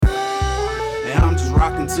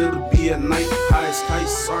rockin' till the be at night. Highest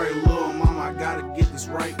kites, sorry little mama, I gotta get this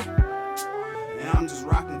right. And I'm just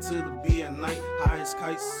rockin' till the be at night. Highest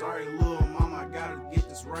kites, sorry little mama, I gotta get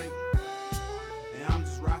this right. And I'm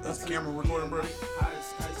just rockin'. That's the camera recording, bro.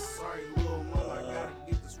 Highest kites, sorry little mama, I gotta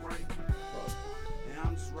get this right. And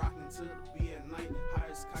I'm just rockin' till the be at night.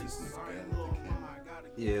 Highest kites, sorry little mama, I gotta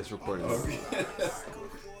get this right. Yeah, it's recording. Okay.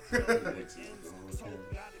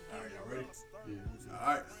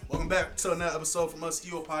 Alright, welcome back to another episode from Us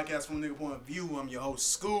You, a podcast from a nigga point of view. I'm your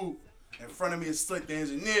host, Scoob. In front of me is Slick the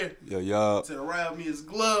engineer. Yo. To the right of me is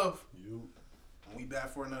Glove. And we back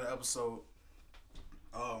for another episode.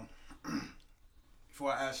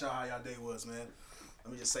 Before I ask y'all how y'all day was, man,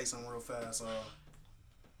 let me just say something real fast.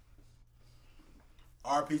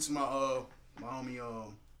 RP to my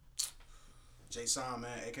homie Jason,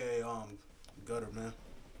 man, aka Gutter, man.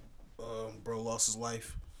 Bro lost his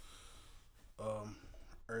life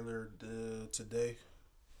earlier today.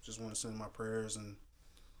 Just want to send my prayers and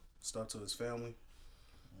stuff to his family.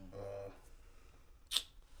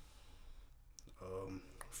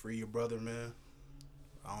 Free your brother, man.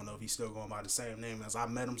 I don't know if he's still going by the same name as I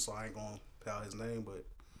met him, so I ain't gonna put out his name, but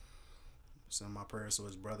send my prayers to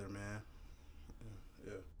his brother, man.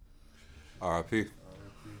 Yeah. R.I.P.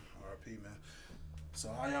 R.I.P. man. So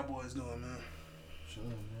how y'all boys doing, man? Chilling,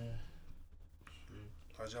 man.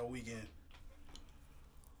 How's y'all weekend?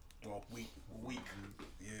 Well, week.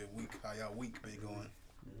 Yeah, week. How y'all week been going?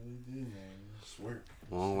 Really did, man. It's work.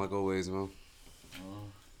 Well, like always, man.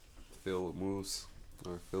 Filled with moves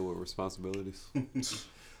or filled with responsibilities.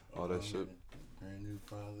 All that shit. Brand new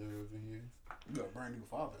father over here. You got a brand new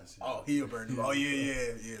father. Oh, he a brand new. Oh yeah.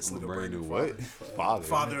 It's like a brand new father. what? Father.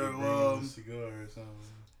 Father of cigar or something.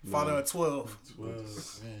 father of 12. 12. Man,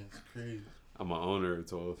 it's crazy. I'm an owner of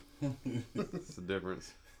 12. It's the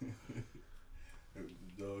difference. If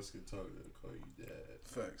the dogs can talk, they'll call you dad.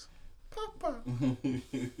 Facts. Papa.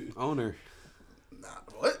 Owner. Nah,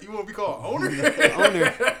 what? You want to be called owner?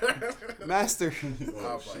 Owner. Master.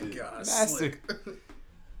 Oh my God. Master. Slick.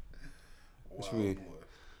 What you mean? Boy.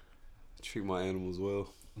 Treat my animals well.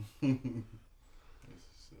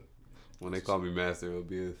 When they call me master, it'll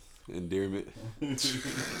be an endearment. Who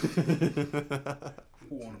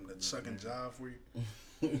want them to suck and jive for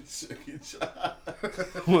you? Second job.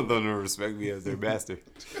 I want them to respect me as their master.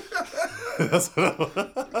 That's what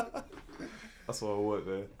I want,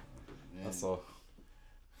 man. That's all.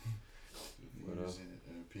 Views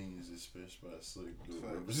and opinions expressed by Slick.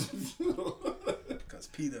 Because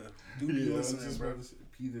Peter do be listening, bro.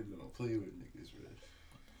 Peter gonna play with niggas,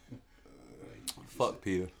 bro. Fuck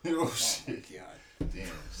Peter. Oh shit. God. Damn.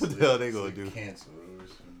 What the hell they gonna do? Cancel or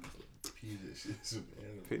some Peter shit. Some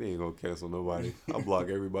animal. Peter ain't gonna cancel nobody. I'll block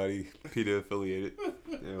everybody Peter affiliated.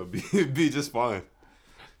 It'll be just fine.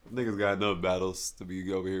 Niggas got enough battles to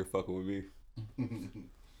be over here fucking with me.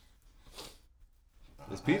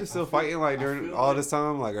 Is Peter still fighting like during all this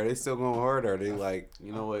time? Like, are they still going hard? Or are they like,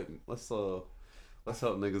 you know what? Let's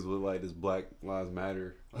help niggas with like this Black Lives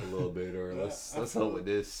Matter a little bit, or let's help with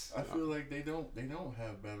this. I feel like they don't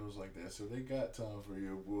have battles like that, so they got time for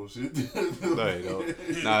your bullshit. No, they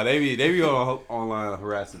don't. Nah, they be online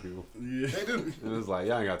harassing people. Yeah, They do. And it's like,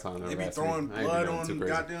 y'all ain't got time to They be harass throwing me. I ain't blood doing on nothing too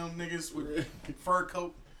crazy. goddamn niggas with fur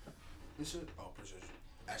coat and shit. Oh, appreciate you.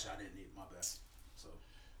 Actually, I didn't need it. My bad. So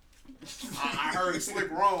I heard Slick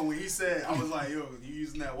wrong when he said, I was like, yo, you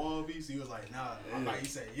using that wall piece? He was like, nah. I thought he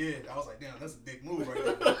said, yeah. I was like, damn, that's a big move right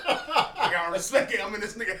there. I gotta respect it. I'm in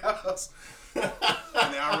this nigga house. And then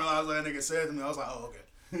I realized what that nigga said to me. I was like, oh,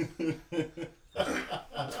 okay.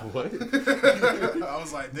 What? I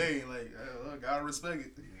was like, dang, like, gotta respect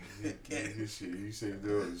it. his shit. You say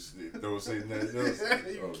those, don't say nothing else.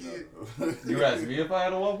 You kid. No. You asked me if I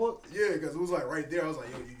had a wall book? Yeah, because it was like right there. I was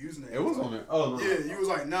like, yo, you using that? It was on there. Oh, no. Yeah, you was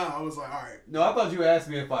like, nah. I was like, all right. No, I thought you asked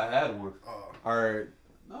me if I had one. Uh, Or,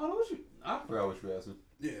 no, I forgot what you asked me.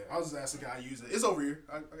 yeah, I was just asking how I use it. It's over here.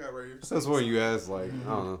 I got it right here. That's when you asked, like, I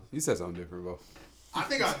don't know. You said something different, bro. I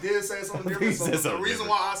think I did say something I think different. you So said the something reason different.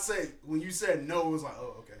 why I said, when you said no, it was like,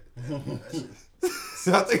 oh, okay. That shit.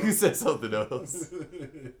 I think you said something else. But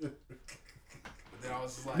then I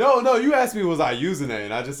was just like, No, you asked me was I using that,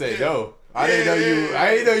 and I just said Yeah. no. I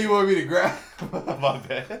didn't know you wanted me to grab. My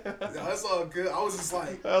bad. no, that's all good. I was just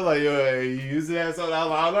like, I was like, yo, hey, you using that? So I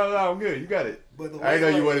was like, no, I'm good. You got it. but the way I didn't know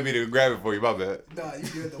you like, wanted me to grab it for you. My bad. Nah, you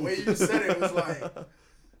good. The way you said it was like,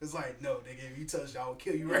 it's like, no, nigga, if you touch, I will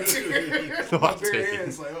kill you right here. No, I My bare didn't.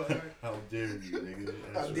 hands, like, oh, all right. How dare you, nigga?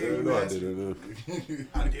 How dare you No, I ask me? didn't know.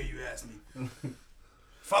 How dare you ask me?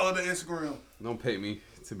 Follow the Instagram. Don't pay me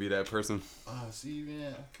to be that person. See,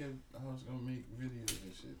 man, I was gonna make videos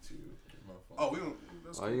and shit too. With my phone. Oh, we don't.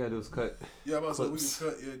 That's All cool. you gotta do is cut. Yeah, I'm about to say we clips. can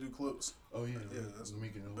cut. Yeah, do clips. Oh yeah, Yeah, that's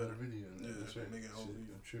making a whole better. video. Yeah, That's right. making a whole Shit,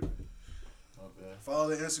 video. I'm tripping. My bad. Follow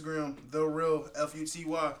the Instagram, the real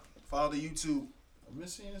FUTY. Follow the YouTube. I've been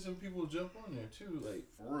seeing some people jump on there too. Like,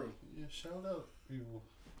 For real. yeah, shout out people.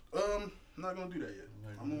 I'm not gonna do that yet.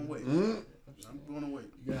 I'm gonna wait. Mm. I'm gonna wait.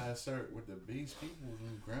 You gotta start with the base people,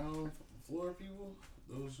 the ground floor people,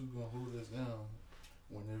 those who gonna hold us down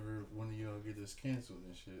whenever one of y'all get us canceled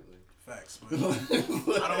and shit. Like, Facts, but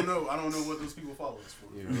I don't know. I don't know what those people follow us for.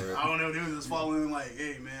 Yeah, right. I don't know. They were just following like,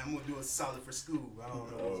 hey man, I'm gonna do a solid for school. I don't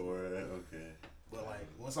know. oh, word, okay. But like,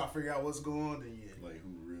 once I figure out what's going on, then yeah. Like who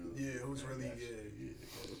really? Yeah, who's really? Gotcha. Yeah.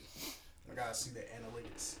 Yeah. I gotta see the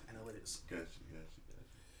analytics. Gotcha.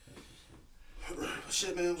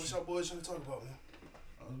 Shit, man. What y'all boys trying to talk about, man?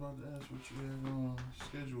 I was about to ask what you had on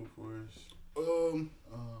schedule for us.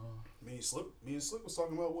 Me and Slick was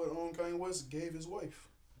talking about what Kanye West gave his wife.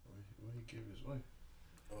 What he gave his wife?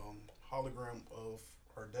 Hologram of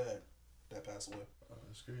her dad that passed away. Oh,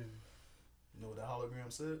 that's crazy. You know what that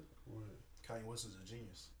hologram said? What? Kanye West is a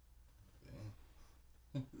genius.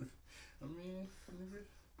 Damn. I mean, nigga,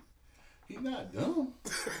 he not dumb.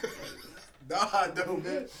 Nah, no,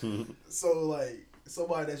 man. So like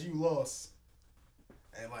somebody that you lost,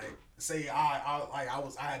 and like say I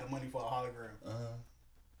had the money for a hologram.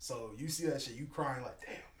 So you see that shit, you crying like, damn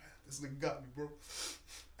man, this nigga got me, bro.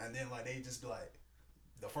 And then like they just be like,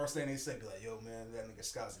 the first thing they say be like, yo man, that nigga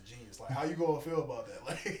Scott's a genius. Like how you gonna feel about that?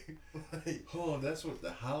 Like Oh, that's what the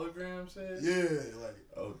hologram said? yeah, like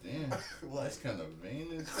Oh, damn. like That's kind of vain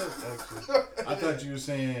and stuff, actually. I thought you were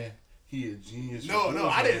saying he a genius. no,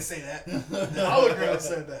 I didn't say that. The hologram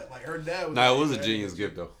said that. Like her dad was. Nah, it was a genius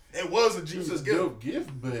gift though. It was a It genius was a gift. dope gift,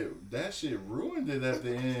 but that shit ruined it at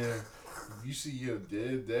the end. You see your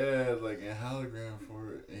dead dad like in hologram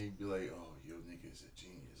for it, and you be like, "Oh, yo, nigga is a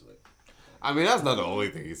genius." Like, I mean, that's not the only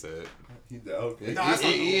thing he said. okay. Nah, that's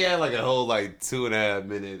not He had like a whole like 2.5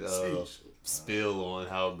 minute Speech. spill on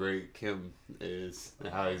how great Kim is and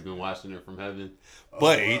how he's been watching her from heaven.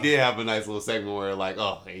 But he did have a nice little segment where like,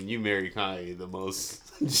 oh, and you married Kanye, the most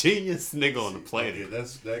genius nigga on the Okay, planet.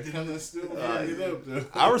 that kind of still bring it up though.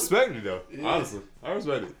 I respect it though. Yeah. Honestly, I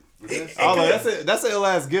respect it. But that's- I was like, that's an ill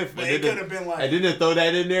ass gift. But And it then could have been like. and then to throw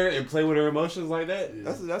that in there and play with her emotions like that,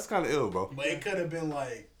 Yeah. that's kind of ill, bro. But it could have been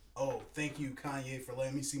like, oh, thank you, Kanye, for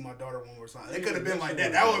letting me see my daughter one more time. It Yeah, could have been that like shit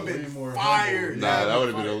that. That was would have way been more fire. humble. Nah, that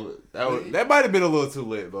would have been that might have been a little too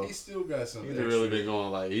lit, bro. He still got some. He'd have really been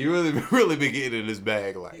going like he really been getting in his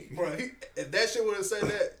bag like. Bro, if that shit would have said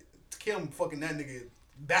that, Kim fucking that nigga I was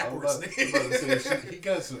backwards. about to say, he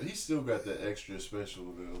got some. He still got that extra special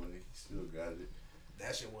though. Like he still got it.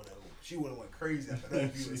 That shit would have. She would have went crazy after that.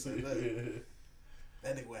 If you would have said that.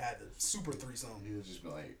 That nigga would have had the super threesome. He would just be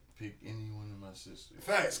like, pick any one of my sisters.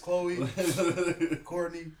 Facts, Chloe,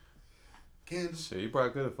 Courtney, Kendall. Shit, he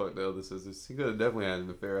probably could have fucked the other sisters. He could have definitely had an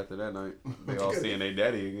affair after that night. They all could've. seeing their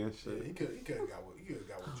daddy again. Yeah, Shit. he could have got with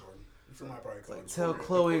Jordan. Somebody probably called him Tell Jordan.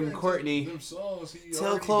 Chloe and According to Courtney. them songs, he Tell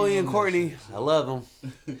already Chloe be and on that Courtney shit, so- I love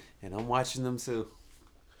them, and I'm watching them too.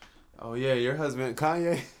 Oh yeah, your husband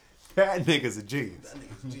Kanye, that nigga's a genius. That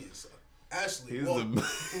nigga's genius. Ashley, He's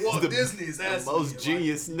Walt the Disney is the Ashley. most like,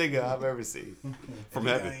 genius nigga I've ever seen from he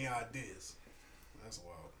got heaven. any ideas. That's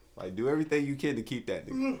wild. Like, do everything you can to keep that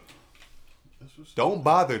nigga. That's what's Don't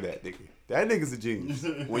bother that nigga. That nigga's a genius.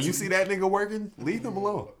 When you see that nigga working, leave him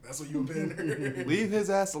alone. That's what you been there. Leave his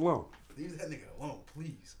ass alone. Leave that nigga alone,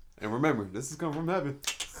 please. And remember, this is coming from heaven.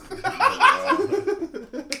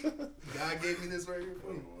 God gave me this right here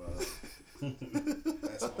for you. Wow.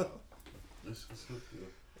 That's wild. This is what the.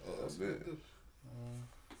 That's man. good.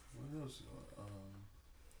 What else? I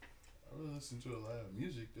really listen to a lot of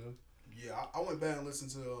music though. Yeah, I went back and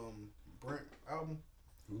listened to Brent album.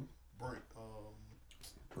 Who? Brent.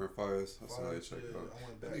 Brent Fires. I saw Fires, check it yeah, out. I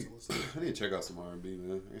went back to listen. I need to check out some R&B,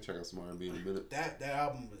 man. I need to check out some R&B in a minute. That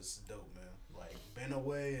album was dope, man. Like Been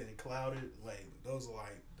Away and Clouded, like those are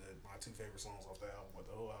like my two favorite songs off that album. But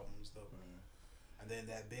the whole album was dope. And then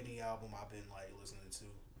that Benny album, I've been like listening to.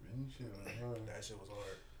 Benny shit went hard. That shit was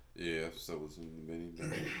hard. Yeah, so was in the Benny.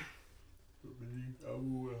 Benny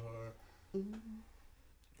album went hard.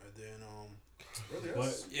 And then really But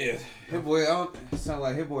that's, Yeah, Hit Boy. Sound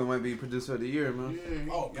like Hit Boy might be producer of the year, man. yeah, he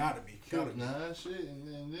oh, gotta be. killed nine shit, and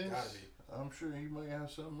then this. Gotta be. I'm sure he might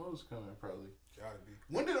have something else coming, probably. Gotta be.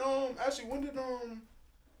 When did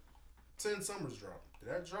 10 Summers drop? Did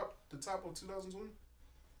that drop the top of 2020?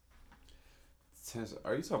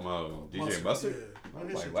 Are you talking about DJ Mustard, Mustard? yeah. That When was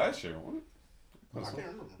did like shit last year, wasn't it? I can't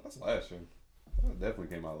remember. That's last year. That definitely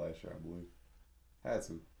came out last year, I believe. Had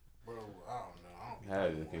to. Bro, I don't know. I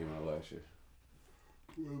don't. Had to came out last year.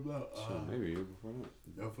 What about Shit, maybe a year before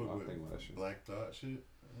that. y'all fuck I with think last year. Black Thought shit?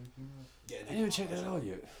 Yeah, I didn't even check that out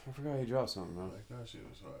yet. I forgot he dropped something, man. Black Thought shit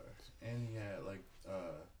was hard, and he had like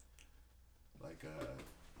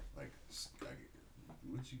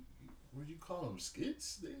would you call them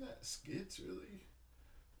skits? They're not skits really.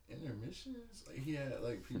 Intermissions. Like he had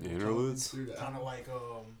like people Interludes? talking through the Kind of album. like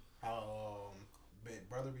how Big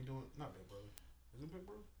Brother be doing. Not Big Brother. Is it Big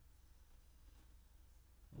Brother?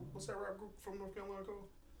 What's that rap group from North Carolina called?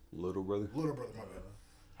 Little brother. Little Brother, my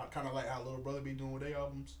bad. Kind of like how Little Brother be doing with their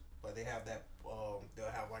albums. Like they have that.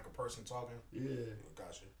 They'll have like a person talking. Yeah.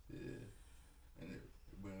 Gotcha. Yeah, and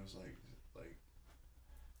but it was like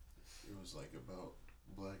it was like about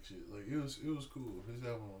black shit. Like it was cool. His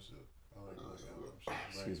album was I like black album shit, black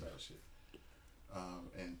Excuse me. type shit.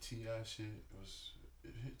 And T.I. shit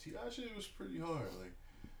T.I. shit was pretty hard. Like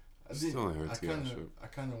I did. Still ain't heard T.I. shit. I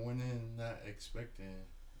kind of went in not expecting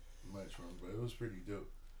much from him, but it was pretty dope.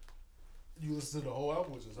 You listen to the whole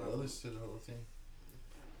album, which is I listened to the whole thing.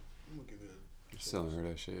 Look at that. Still ain't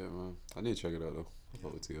heard that shit yet, man. I need to check it out though. I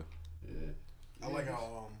fuck with T.I. Yeah. I like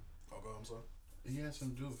how oh go, I'm sorry. He had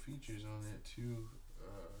some dope features on it too.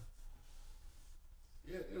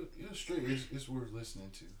 Yeah, it was straight. It's worth listening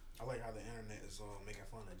to. I like how the internet is making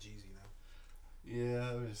fun of Jeezy now. Yeah,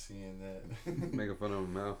 I was seeing that. Making fun of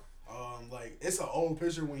him now. Like it's an old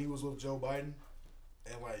picture when he was with Joe Biden,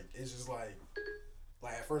 and like it's just like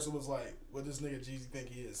at first it was like, what this nigga Jeezy think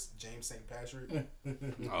he is, James St. Patrick,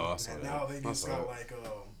 Oh, I saw and that. now they I just saw got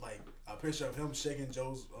that. like a picture of him shaking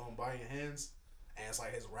Joe's Biden hands, and it's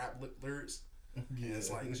like his rap lyrics. Yeah, And it's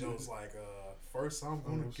like Joe's like, first I'm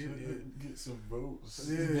gonna get some votes.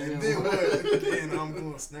 yeah, and then what? Then I'm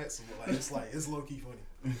gonna snatch some. Like it's low key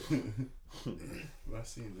funny. I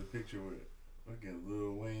seen the picture with fucking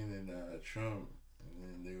Lil Wayne and Trump, and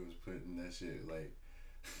then they was putting that shit like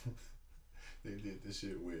they did the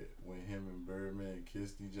shit with when him and Birdman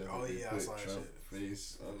kissed each other. Oh, they yeah, I put saw that Trump shit.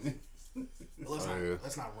 face on it.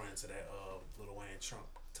 Let's not run into that Lil Wayne Trump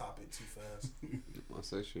topic too fast. I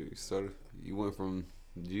say shit. You went from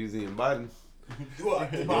Jeezy and Biden. Well,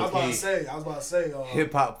 but I was about to say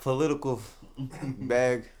Hip hop political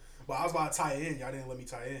bag. but I was about to tie in. Y'all didn't let me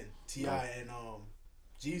tie in. T.I. and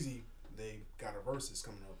Jeezy, they got a versus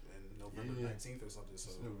coming up in November 19th or something.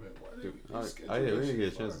 So I we didn't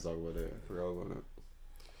get a chance to talk about that. I forgot about that.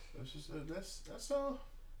 That's just that's all.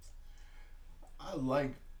 I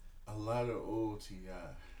like a lot of old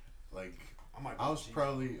T.I. Like I was Jeezy.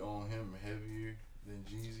 probably on him heavier than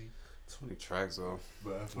Jeezy, 20 tracks though.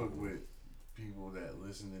 but I fuck with people that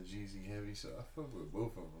listen to Jeezy heavy, so I fuck with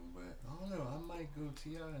both of them. But I don't know, I might go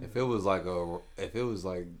T.I. If it was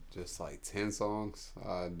like just like 10 songs,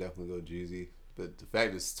 I'd definitely go Jeezy. But the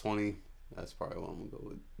fact it's 20, that's probably what I'm gonna go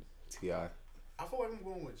with T.I. I feel like I'm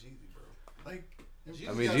going with Jeezy, bro. like.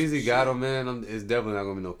 I mean, Jeezy got him, man. It's definitely not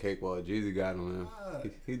gonna be no cakewalk. Jeezy got him,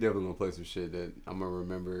 man. He definitely gonna play some shit that I'm gonna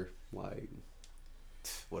remember, like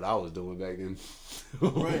what I was doing back then.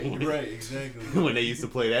 Right, exactly. When they used to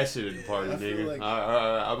play that shit at the party, I feel nigga. like-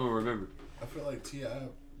 I'm gonna remember. I feel like T.I.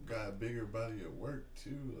 got a bigger body of work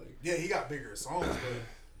too. Like Yeah, he got bigger songs,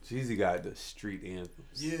 but Jeezy got the street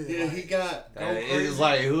anthems. yeah, like, he got. Go It's Crazy.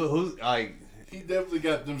 like who's like He definitely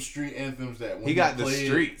got them street anthems that when he got the played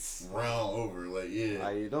streets. round over. Like yeah,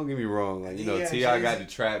 Like, don't get me wrong, like, you know, Yeah, T.I. got Jay-Z. the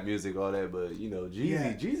trap music, all that, but you know,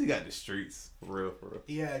 Yeah. Jeezy got the streets for real.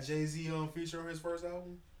 he had Jay-Z feature on his first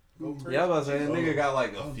album. Go Crazy. Yeah, I was about to say, that nigga got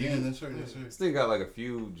like a oh few. damn, that's right, that's This nigga got like a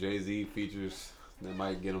few Jay-Z features that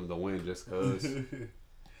might get him the win just cause. right.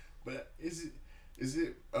 But is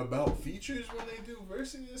it about features when they do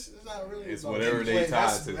verses? It's not really. It's about whatever features. they tied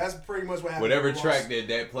that's, to. That's pretty much what happened. Whatever with track Ross.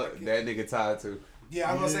 that nigga tied to.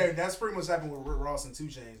 Yeah, I was gonna say that's pretty much happened with Rick Ross and 2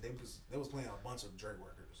 Chainz. They was playing a bunch of Drake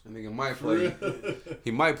records. That nigga might play.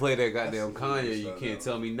 He might play that goddamn That's Kanye. the You shut can't up.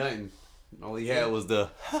 tell me nothing. All he had was the.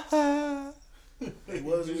 He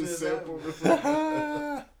was He using his sample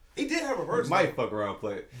album. He did have a verse. Might fuck around and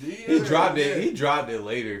play it. Yeah, He dropped it. yeah. He dropped it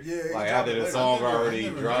later. Yeah, he like dropped after it the later. song I already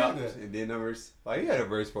never dropped, heard that. and then numbers. Like he had a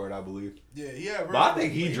verse for it, I believe. Yeah, he had a verse. But I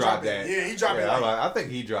think he dropped that. Yeah, he dropped it. Yeah, Like, I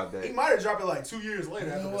think he dropped that. he might have dropped it like 2 years later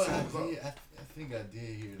You after know the what? song was up. I think I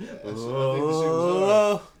did hear that. I think the shit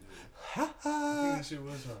was hard. I think that shit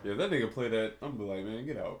was hard. Yeah, that nigga play that. I'm be like, man,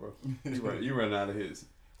 get out, bro. You run out of hits.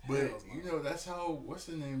 But you know that's how what's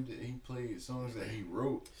the name that he played songs that he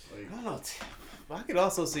wrote like I don't know. I could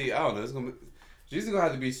also see. I don't know. It's gonna be. Jeezy gonna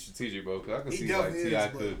have to be strategic, bro. Cause I can He see like definitely T.I.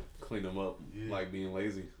 is, could clean them up, Yeah. like being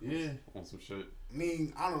lazy yeah on some shit. I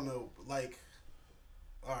mean, I don't know. Like,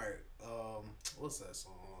 all right, what's that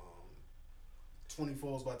song? 20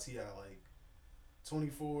 Falls by T.I. Like,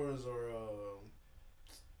 24s or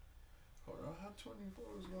Hold on, how 24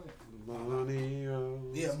 was going? Money,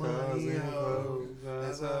 Yeah, money,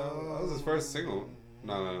 that was his first single.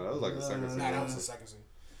 No, that was like the second nah, single. that was the second single.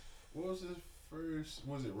 What was his first?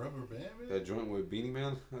 Was it Rubber Band Man? That joint with Beanie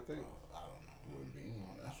Man, I think. I don't know. With Beanie Man.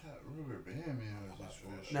 I thought Rubber Band Man was his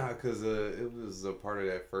first. Nah, cause it was a part of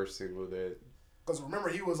that first single that. Cause remember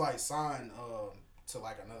he was like signed to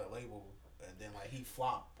like another label, and then like he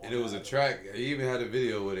flopped. And it was a track. He even had a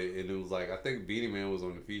video with it, and it was like I think Beanie Man was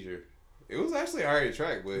on the feature. It was actually a alright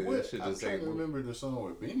track, but What? it should I'm just trying say. to remember the song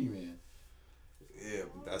with Beanie Man. Yeah,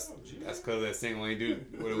 that's cause that single ain't do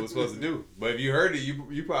what it was supposed to do. But if you heard it,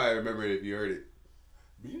 you probably remember it if you heard it.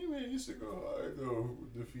 Beanie Man used to go hard though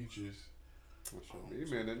with the features. I'm sure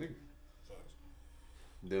Beanie Man, that nigga.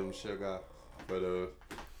 Them sugar, but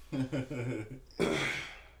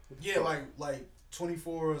Yeah, like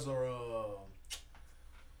 24s or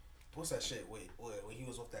what's that shit? Wait, when he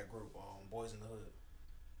was with that group, Boys in the Hood.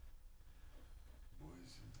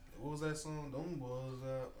 What was that song? Them boys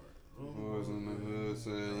out. Boys in the hood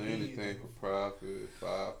selling anything for profit.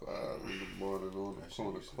 5-5 in the morning on the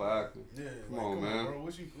corner clacking. Yeah, Come on, man. bro.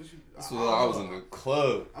 What you? This was when I was in the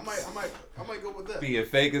club. I might go with that. Being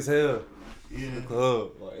fake as hell. Yeah. In the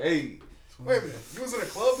club. Like, hey. Wait a minute, you was in a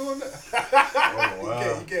club doing that? Oh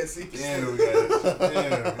wow. You can't see. Damn, we got it.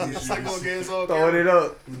 Damn. It's like on games all Throwing it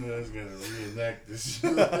up. You know, it's gonna reenact this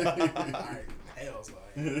shit. Alright, hell's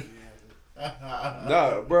like.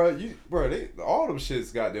 Nah, bro, they all them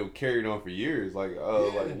shits got them carried on for years. Like,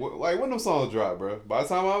 like when them songs dropped, bro. By the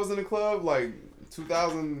time I was in the club, like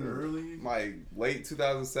 2000, Early? like late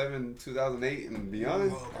 2007, 2008, and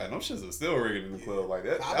beyond, like, them shits are still ringing in the club. Like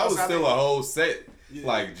that was still a whole set. Yeah.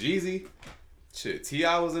 Like Jeezy, shit,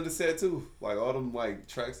 T.I. was in the set too. Like all them like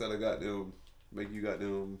tracks that I got them make you got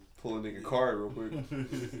them pull a nigga card real quick,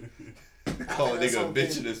 call a nigga a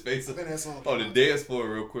bitch in his face on the dance floor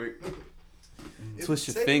real quick. Twist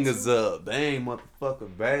your fingers up, bang, motherfucker,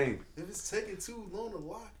 bang. If it's taking too long to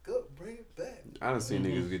lock up, bring it back. I done seen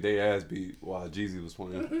niggas get their ass beat while Jeezy was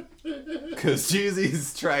playing. Cause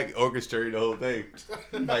Jeezy's track orchestrated the whole thing.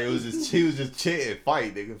 Like he was just chanting,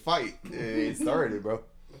 fight, nigga, fight. And it started, bro.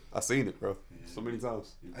 I seen it, bro. So many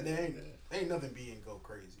times. And there ain't nothing being go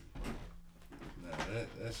crazy. Nah,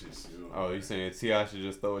 that shit's still. Oh, you saying T.I. should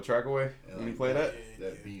just throw a track away when he play that?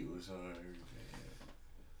 That beat was hard.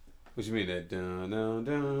 What you mean that dun dun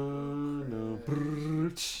dun dun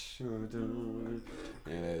brrrr, dun?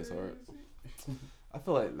 Yeah, that is hard. I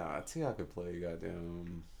feel like T.I. could play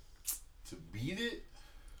goddamn. To beat it?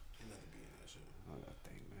 Ain't nothing being that shit. I gotta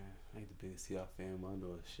think, man. I ain't the biggest T.I. fan, but I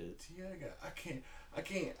know that shit.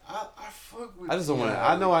 I fuck with I just don't want to.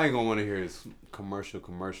 T.I. I know I ain't gonna want to hear this commercial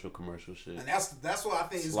shit. And that's what I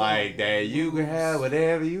think is Like gonna that, you can lose. have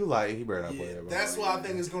whatever you like. He better not play Yeah, that. that's why I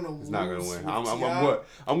think it's gonna lose. It's not gonna win. with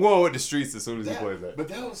I'm going with the streets as soon as he plays that. But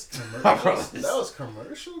that was I commercial. promise. that was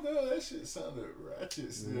commercial though. That shit sounded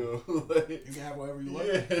ratchet still. Like, You can have whatever you like.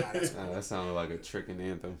 Yeah. Nah, that's Nah, that sounded like a tricking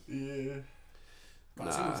anthem. yeah.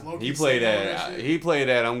 Nah, he played that. He played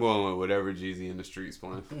that. I'm going with whatever Jeezy in the streets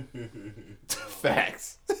playing.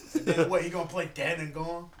 Facts. And then what? He gonna play Dead and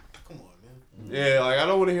Gone? Come on, man. Yeah, like I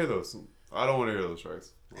don't want to hear those. I don't want to hear those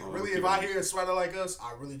tracks. And really, if I hear Sweater Like Us,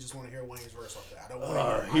 I really just want to hear Wayne's verse off that. I don't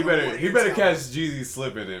want to. he better catch Jeezy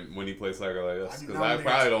slipping in when he plays Slacker Like Us, I do because not I wanna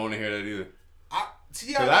probably hear don't want to hear that either.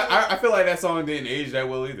 T.I. Because I feel like that song didn't age that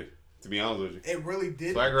well either. To be honest with you, It really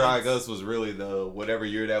did. Swagger Like Us was really the whatever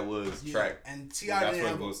year that was track. And T.I.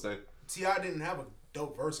 didn't have a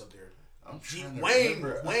dope verse up there. I'm trying to Wayne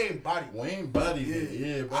body. Wayne bodied it,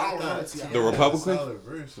 yeah. But I don't thought know T.I. The had a Republican? solid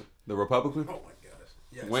verse. The Republican? Oh my gosh.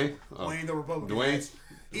 Yes. Wayne? Oh. Wayne the Republican. Dwayne?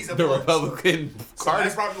 He's a The plus. Republican So Cardi?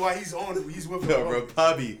 that's probably why he's with The the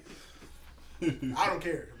Republic. I don't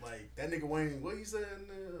care. Like that nigga Wayne, what he said?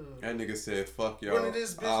 That nigga said, fuck y'all. Running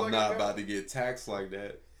this bitch I'm like I not got- about to get taxed like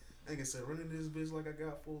that. Nigga said running this bitch like I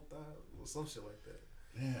got 4,000 or some shit like that.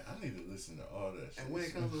 Yeah, I need to listen to all that shit. And when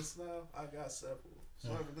it comes to style, I got several.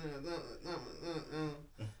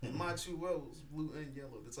 And my two wells, blue and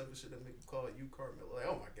yellow, the type of shit that make you call you Carmelo. Like,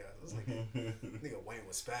 oh my god, this nigga Wayne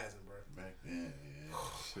was spazzing, bro. Back then, yeah.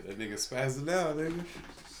 Shit, that nigga spazzing out, nigga.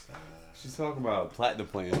 She's talking about platinum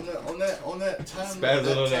playing. On that time,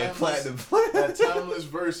 Spazzing on that platinum plan. that timeless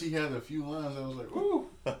verse, he had a few lines. I was like, ooh.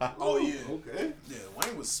 Oh yeah, Okay. yeah.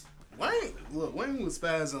 Wayne was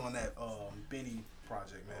spazzing on that Benny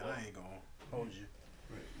project, man. I ain't gonna hold you.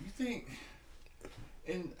 You think?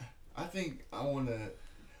 And I think I wanna,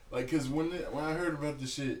 like, cause when I heard about the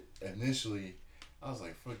shit initially, I was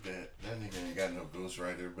like, fuck that. That nigga ain't got no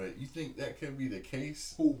ghostwriter. But you think that could be the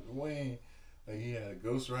case? Who? Wayne. Like he had a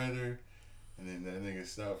ghostwriter, and then that nigga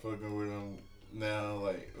stopped fucking with him now,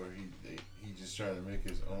 like, or he just trying to make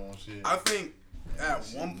his own shit. I think at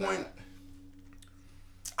one point,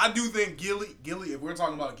 I do think Gilly. If we're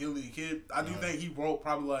talking about Gilly the Kid, I do think he wrote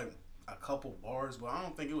probably like a couple bars, but I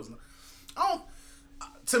don't think it was.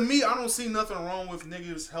 To me, I don't see nothing wrong with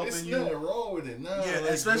niggas helping It's you. nothing wrong with it, no. Yeah,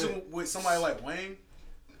 like, especially with somebody like Wayne,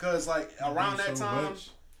 because like around that so time. much.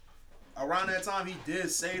 Around that time, he did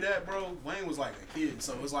say that, bro. Wayne was like a kid,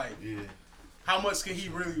 so it's like, Yeah. how much can he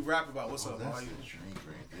really rap about? What's up, That's Mario? the drink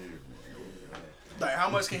right there, man. Like, how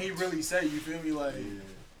much can he really say? You feel me? Like,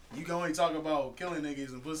 Yeah. you can only talk about killing niggas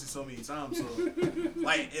and pussy so many times. So,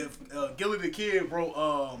 like, if Gilly the Kid wrote,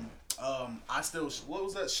 what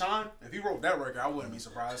was that? Sean? If he wrote that record, I wouldn't be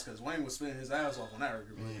surprised because Wayne was spinning his ass off on that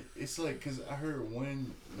record. Man, it's like, cause I heard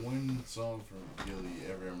one song from Gilly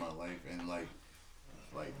ever in my life, and like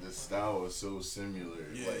the style was so similar.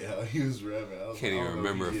 Yeah. Like how he was rapping. Can't even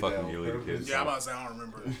remember a fucking Gilly the Kid. Yeah, I'm about to say I don't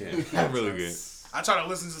remember. Yeah, really good. I tried to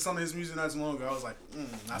listen to some of his music not too long ago. I was like,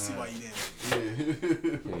 I see why you did.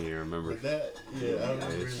 Yeah. Can't even remember. But that, yeah, I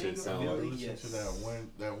remember that shit sound I like- listened to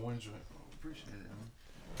that one joint. Oh, appreciate it, man.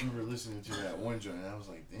 I remember listening to that one joint, and I was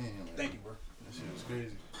like, damn. Like, Thank you, bro. That shit was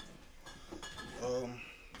crazy.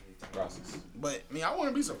 Process. But I mean, I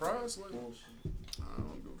wouldn't be surprised. Like, I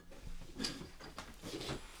don't know.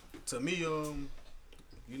 To me, you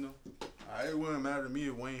know, it wouldn't matter to me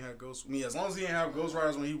if Wayne had Ghost. Me, as long as he didn't have Ghost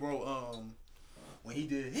Riders when he wrote, when he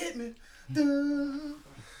did "Hit Me,"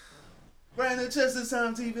 right in the chest this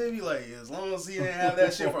time, T baby. Like, as long as he didn't have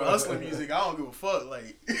that shit for hustler music, I don't give a fuck.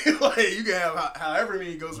 Like, like you can have however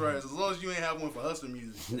many Ghost Riders, as long as you ain't have one for hustler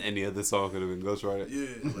music. Any other song could have been Ghost Rider.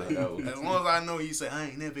 Yeah, like, as long as I know he said, I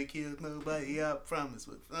ain't never killed nobody, I promise.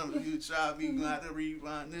 But from you try me, you have to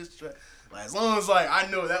rewind this track. Like, as long as like I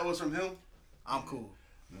know that was from him, I'm cool.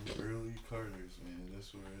 Them early Carters, man,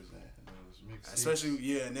 that's where it's at. Those mixtapes. Especially,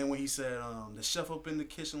 yeah, and then when he said, the chef up in the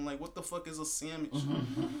kitchen, like, what the fuck is a sandwich?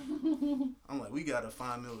 I'm like, we got to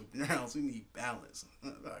 5 million rounds. We need balance.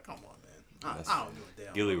 Like, come on, man. I don't give a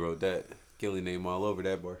damn. Gilly wrote that. Gilly name all over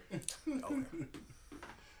that bar. Okay.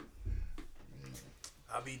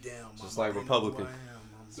 I'll be down, mama. Just like They know Republican. who I am, mama.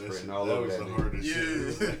 That Spreading shit, all that over was that the nigga. hardest Yeah.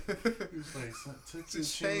 shit. He was like, son, took The the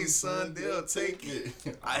chain, son, they'll take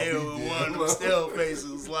it. I I'll hear be one damned, of them still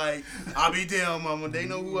faces like, I'll be down, mama. They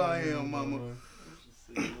know who I am, mama.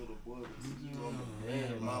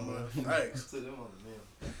 Mama. Thanks.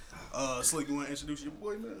 Slick, you want to introduce your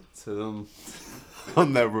boy, man? To them,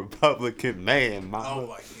 I'm that Republican man, mama. Oh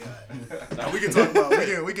my god. Now, we can talk about.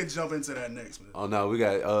 We can jump into that next, man. Oh no, we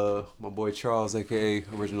got my boy Charles, aka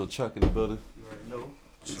Original Chuck, in the building. No.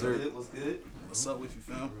 Dessert. What's good? What's up with you,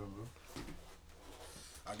 fam?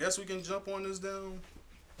 I guess we can jump on this down.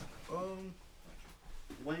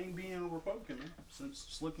 Wayne being a Republican, man. Since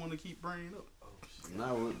Slick want to keep bringing up.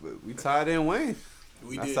 Nah, we tied in Wayne.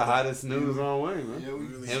 We That's did. the hottest news on Wayne, man. Yeah, we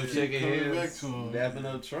Really Him shit. shaking Coming back hands, to him. dapping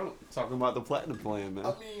up Trump, talking about the platinum plan, man. I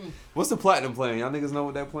mean, What's the platinum plan? Y'all niggas know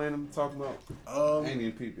what that plan I'm talking about? I ain't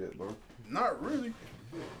even peep yet, bro. Not really.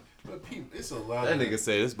 but people, it's a lot That of nigga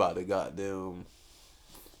said it's about to goddamn.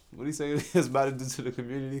 What he say it's about to do to the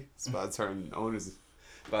community? It's about to turn owners,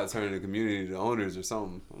 about to turn the community to owners or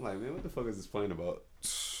something. I'm like, man, what the fuck is this plan about?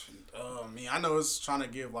 I know it's trying to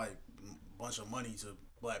give like a bunch of money to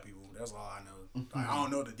black people. That's all I know. Like, I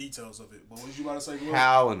don't know the details of it. But what you about to say? Will?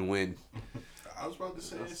 How and when? I was about to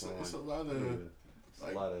say it's a lot of It's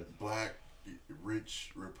like a lot of. black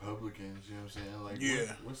rich Republicans. You know what I'm saying? Like,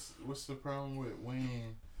 Yeah. what's the problem with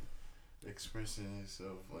Wayne expressing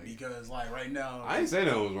himself? Like, Because like right now, I ain't saying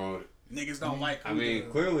that was wrong with it. niggas don't like. I who mean, the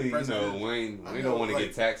clearly, president is. Wayne I know, don't want to like-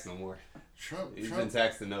 get taxed no more. Trump, He's been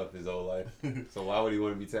taxed enough his whole life. So why would he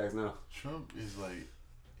want to be taxed now? Trump is like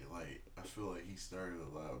I feel like he started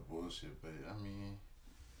a lot of bullshit, but I mean,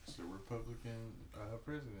 it's a Republican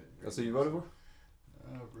president. That's who you voted for?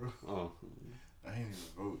 Nah, bro. Oh, I ain't even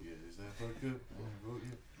vote yet. Is that fucked up? I ain't vote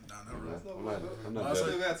yet. Nah, not really. I'm not I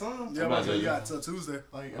judging. got time. Yeah, I'm I'm not about to say you judging. got till Tuesday.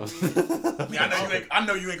 Like, Oh. I mean, I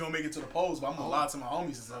know you ain't gonna make it to the polls, but I'm gonna lie to my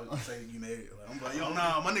homies and say you made it. Like, I'm like, yo,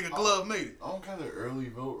 nah, my nigga Glove made it. I don't kind of early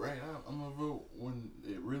vote, right? I'm gonna vote when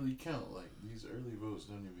it really count. Like, these early votes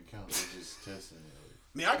don't even count. They're just testing it.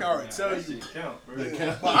 I mean, I can already tell That you. shit count, bro. They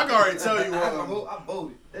count. Well, I can already tell you. I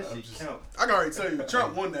voted. That I'm shit just- count. I can already tell you,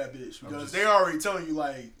 Trump won that bitch because just- they already telling you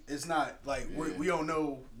like it's not like Yeah. we don't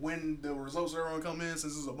know when the results are gonna come in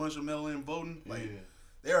since there's a bunch of mail-in voting. Like Yeah.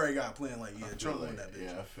 they already got a plan. Like I feel Trump won like, that bitch,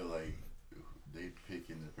 yeah, I feel like they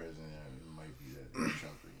picking the president. It might be that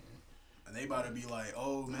Trump again. and they about to be like,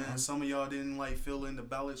 oh man, some of y'all didn't like fill in the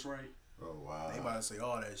ballots right. Oh wow. They about to say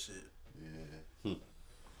all that shit. Yeah.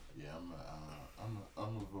 Yeah, I'm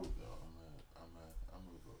a vote though. I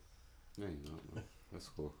Yeah, you know, man. That's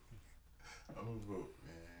cool. I'm gonna vote,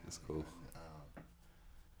 man. That's cool.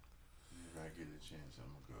 If I get a chance,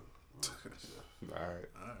 I'm gonna go vote for myself. Alright.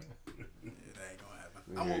 Yeah, that ain't gonna happen.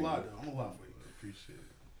 I'm gonna lie though. I'm gonna lie for you. I appreciate it.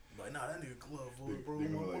 Like, nah, that nigga club They, voted, bro. they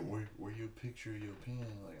gonna like, where your picture, your pen?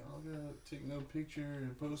 Like, I don't gotta take no picture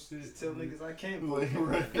and post it. Just tell niggas I can't vote. Like,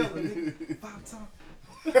 right. Nigga, 5 times.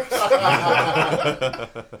 Yeah,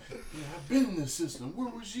 I've been in the system. Where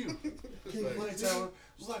was you? King Like, Light Tower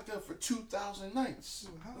was locked up for 2,000 nights.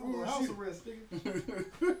 Where was House you? arrest,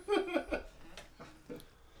 nigga.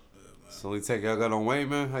 So only take y'all got on Wayne,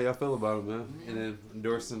 man. How y'all feel about him, man? And then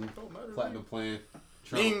endorsing Don't matter, platinum plan. I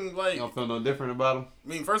Trump. mean, like, You don't feel no different about him? I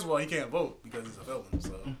mean, first of all, he can't vote because he's a felon.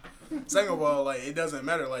 So, second of all, like, it doesn't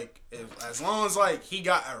matter. Like, as long as like he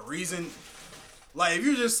got a reason, like, if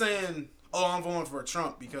you're just saying, "Oh, I'm voting for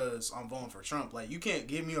Trump because I'm voting for Trump," like, you can't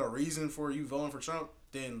give me a reason for you voting for Trump.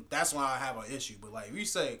 Then that's why I have an issue. But like, if you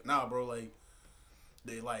say, "Nah, bro, like,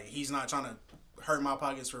 he's not trying to hurt my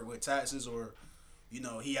pockets with taxes," or, you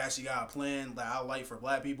know, he actually got a plan that I like for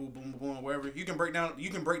black people, boom, boom, boom, wherever. You can break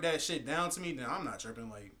that shit down to me, then I'm not tripping.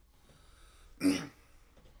 Like,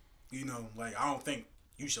 you know, like, I don't think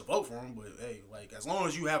you should vote for him, but hey, like, as long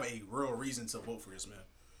as you have a real reason to vote for this man,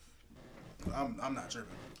 I'm not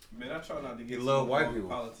tripping. Man, I try not to get You too love white involved in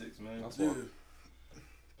people. politics, man. That's Yeah. why.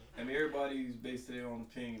 I mean, everybody's based their own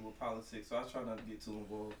opinion with politics, so I try not to get too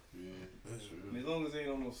involved. Yeah, that's I true. mean, as long as they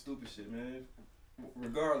ain't on no stupid shit, man.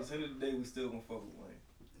 Regardless, end of the day, we still gonna fuck with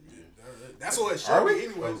Wayne. That's what it should Are be we?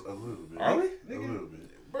 anyway. A little bit. Are we? A little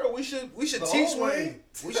bit. Bro, we should The teach old Wayne. Wayne?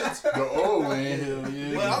 We should. The old Wayne, hell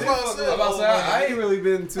yeah. Well, I'm about to say, I'm about to say, I ain't really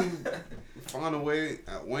been too fond of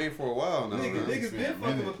Wayne for a while now. Niggas man. been It's been a fucking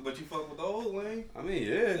minute. with, but you fuck with the old Wayne. I mean,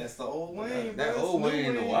 yeah. That's the old Wayne, That bro. old That's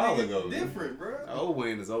Wayne new a while nigga, ago, man. different, bro. Old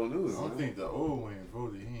Wayne is old news. I don't Man. think the old Wayne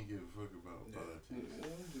voted. He ain't give a fuck about politics.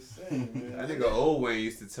 I'm just saying, man. I think old Wayne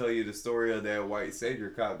used to tell you the story of that white savior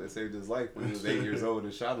cop that saved his life when he was 8 years old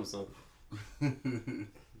and shot himself. I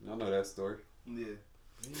know that story. Yeah.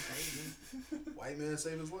 White man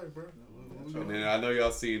saved his life, bro. And then I know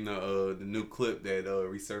y'all seen the new clip that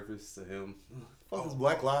resurfaced to him. Fuck is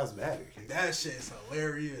Black Lives Matter? That shit's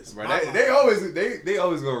hilarious. Bro, My they life. always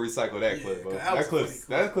gonna recycle that Yeah, clip, bro. that was a funny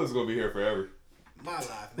That clip's gonna be here forever. My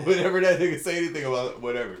life, man. Whenever that nigga say anything about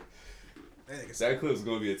whatever, That nigga that said, clip's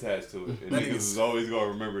gonna be attached to it, and That niggas nigga- is always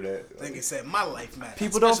gonna remember that. nigga said, my life matters.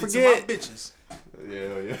 People don't especially to forget. my bitches.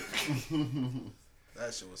 Yeah.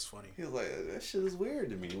 That shit was funny. He was like, that shit is weird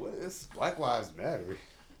to me. What is Black Lives Matter?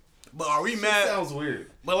 But are we Shit mad? sounds weird.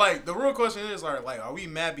 But like the real question is, like, are we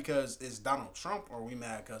mad because it's Donald Trump, or are we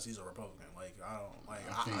mad because he's a Republican? Like, I don't like.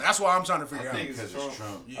 That's what I'm trying to figure I out. think Because Trump. it's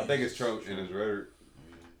Trump. Yeah. I think it's Trump and his rhetoric.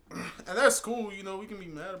 And that's cool, you know, we can be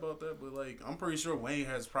mad about that, but like, I'm pretty sure Wayne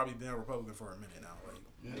has probably been a Republican for a minute now. Like,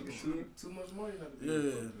 Yeah, Nigga, true. too much money not to be Yeah.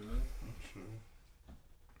 Republican, man. True.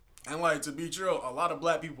 and like to be true, a lot of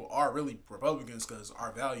black people are really Republicans because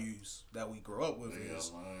our values that we grew up with They is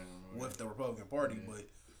align with the Republican Party. Yeah. But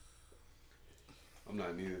I'm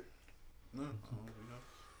not neither. no,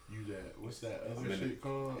 You that? What's that other I'm shit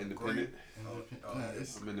called? Independent. Independent. Oh, Nah, yeah.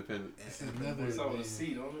 it's, I'm independent. it's And- another. What's up with a man.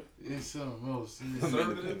 seat on it? It's something else.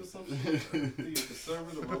 Conservative or some shit? Be a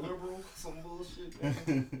conservative or liberal? Some bullshit,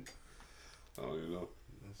 man. I don't even know.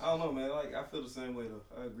 I don't know, man. Like, I feel the same way, though.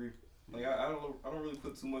 I agree. Like, I don't really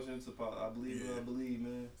put too much into politics. I believe what I believe,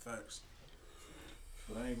 man. facts.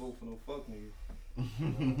 But I ain't vote for no fuck nigga.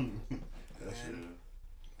 That's Man. real.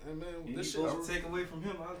 And man, Any this shit. votes to take away from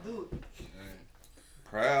him, I'll do it. Alright.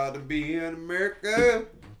 Proud to be in America.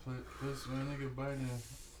 Plus, my nigga Biden,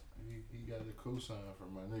 he got a cosign for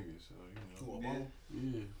my nigga, so Who, you know. Obama?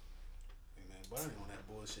 Yeah. Hey, man, Biden on that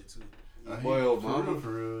bullshit too. Boy, For Obama. real, for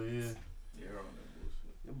real, yeah. Yeah, on that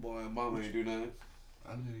bullshit. Your boy Obama ain't do nothing.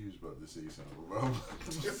 I knew he was about to say something about Oh my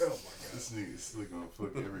this nigga slick on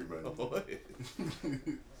fuck everybody. What?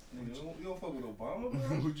 Nigga, you don't fuck with Obama,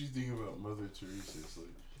 bro? What you think about Mother Teresa? It's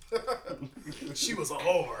like, god. She was a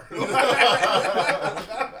whore.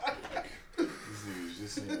 this nigga's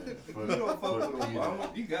just saying, fuck, You don't fuck with either. Obama.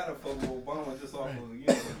 You gotta fuck with Obama just off of, you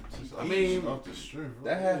know. Just I off- mean, off the strength.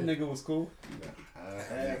 That half nigga was cool. Half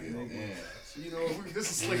Half nigga, nigga. yeah. You know, this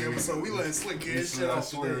is Slick episode. We letting Slick get his shit I off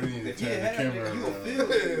swear we today. need to If he turn the had camera nigga, you around. gonna feel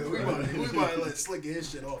Yeah, we about to let Slick get his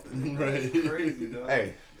shit off today. Right. Crazy, dog.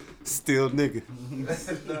 Hey, still nigga. Nah,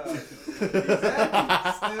 exactly.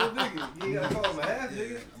 Still nigga. You ain't gotta call him a half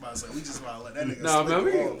nigga. I'm about to say, we just about to let that nigga Nah, Slick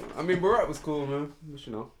man. go off. I mean, Barack was cool, man. But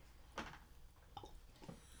you know.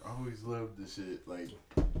 I always loved this shit. Like,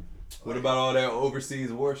 What about all that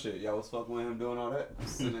overseas war shit? Y'all was fucking with him doing all that?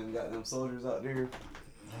 Sending goddamn soldiers out there.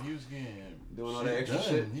 he was getting Doing all shit that extra done.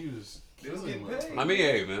 shit? He was They was getting paid. I mean,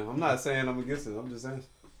 hey man, I'm not saying I'm against it. I'm just saying.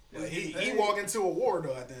 Like, he walked into a war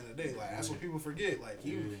though. At the end of the day, like that's what people forget. Like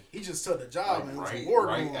he just took the job and it was a war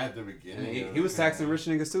right going. at the And beginning. he was taxing rich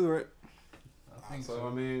niggas too, right? I think So so. I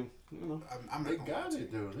mean, you know. I'm They not gonna lie got to you.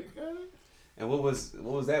 it though. They got it. And what was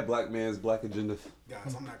that black man's black agenda? Guys,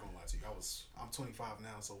 I'm not gonna lie to you. I'm 25 now,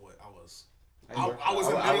 so what? I was in I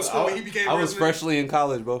middle was- school when he became I was president. freshly in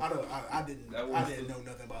college, bro. I didn't know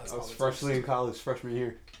nothing about his I was politics. freshly in college, freshman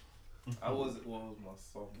year. I was my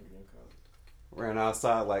sophomore year in college. Ran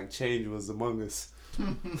outside like change was among us.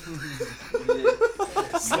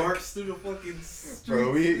 Marks through the fucking streets.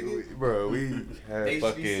 We had HBCU,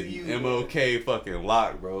 fucking MOK fucking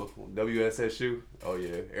locked, bro. WSSU. Oh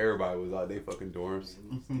yeah, everybody was out. They fucking dorms.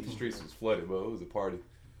 The streets was flooded, bro. It was a party.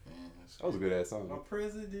 That was a good ass song. My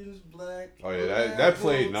president's black. Oh yeah, that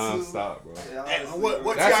played nonstop, bro. Yeah, And honestly, what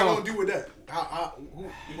bro. T.I. That gonna song- do with that?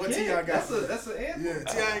 What You T.I. can't. got? That's an anthem. Yeah,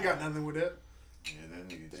 T.I. ain't got nothing with that. Yeah, that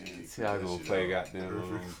nigga G. T.I. gonna play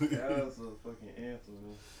goddamn. That was a fucking anthem,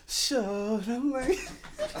 man. Shut up,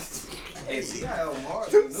 Hey, T.I. album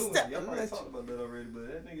hard. The new one. Y'all probably talked about that already, but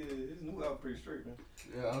that nigga, his new album pretty straight, man.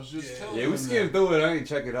 Yeah, I was just Yeah. telling Yeah, we him skimmed that. through it. I ain't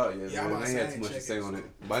check it out yet. Yeah, I'm Man. about I to ain't say, had I too ain't much to check say it, on so- it.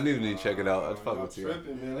 But I need to check it out. I'd fuck Y'all with you.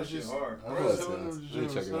 tripping, man. That shit hard. I was was telling telling them them to the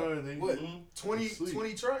check check it out. out. What? Mhm.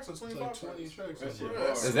 20 tracks or It's 25 like 20 tracks? tracks. That on shit there.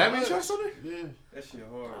 hard. Is that many tracks on there? Yeah. That shit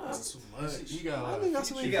hard. That's too much. He got a I lot think of that's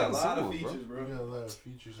features. He got a lot of songs, bro. features, bro. He got a lot of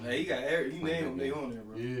features. on Hey, he got every, you Like name that them, they game. on there,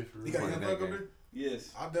 bro. Yeah, for He real. got Playing Young that Thug up game. there?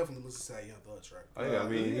 Yes. I'll definitely listen to that Young Thug track. Oh yeah, I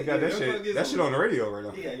mean, Yeah, you got that Young shit. Thug is That shit on the radio right now.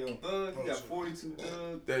 He got Young Thug, he Oh, got shit. 42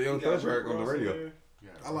 Thug. That Young he got Thug track Rick on the Ross radio. there. Yeah,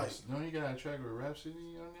 I like- No, you got a track with Rhapsody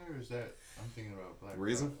on there? Or is that? I'm thinking about Black.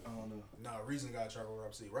 Reason? I don't know. Nah, Reason got a track with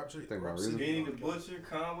Rhapsody. Rhapsody. Think about Rhapsody. Benny the Butcher,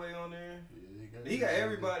 Conway on there. Yeah, He got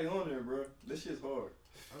everybody on there, bro. This shit's hard.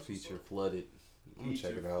 Feature flooded. I'm gonna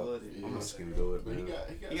check it out. Flooded. Yeah. I'm just gonna do it, But man.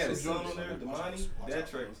 He got his some son on joints there, it. Damani. That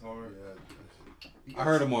track was hard. Yeah. I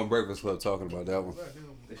heard him on Breakfast Club talking about that one.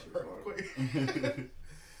 That shit was hard. Quick.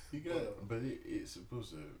 He got, but it's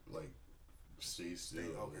supposed to like stay still.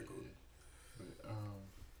 Okay, cool. But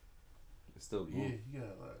It's still yeah, good. he got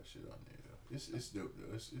a lot of shit on there though. It's dope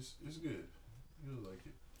though. It's good. You'll like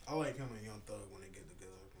it. I like him and Young Thug when they get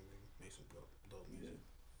together and they make some dope music.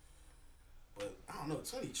 But I don't know,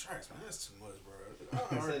 20 tracks, man, that's too much, bro.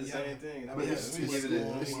 I said the same thing. I I mean, mean, it's let me give it a it's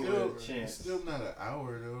let me still give it a it's chance. still not an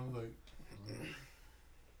hour though. Like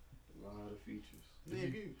A lot of features.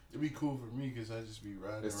 it'd be cool for me because I just be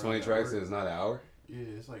riding. It's around 20 at tracks work. and it's not an hour. Yeah,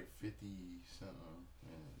 it's like 50 something.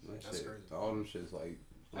 That That's shit, crazy. all them shit's like.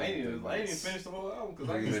 I ain't even finished the whole album because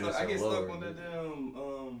I 30 get stuck. minutes I get or stuck lower, on that man.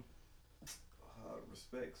 damn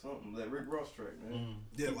respect something that Rick Ross track, man.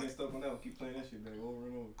 Yeah, Keep like, getting stuck on that one. Keep playing that shit back over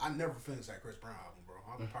and over. I never finished that Chris Brown album, bro.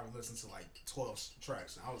 I probably listened to like 12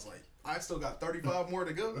 tracks, and I was like, I still got 35 more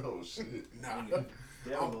to go. Oh shit. Nah, Download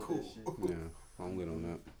I'm that cool. shit. Yeah, I'm good on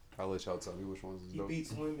that. I'll let y'all tell me which ones is He dope.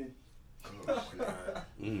 beats women. Oh shit.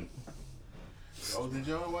 Mm. Oh, did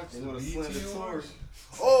y'all watch They the know the BET slender Awards? tour.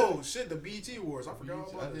 Oh shit, the BET Awards. I forgot all I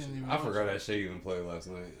about that. didn't shit. even. I watch forgot it. that shit even played last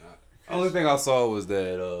night. Only thing I saw was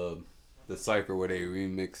that the cipher where they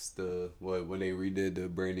remixed when they redid the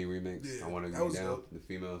Brandy remix. Yeah, I want to that be was down dope. the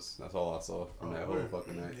females. That's all I saw from that whole word.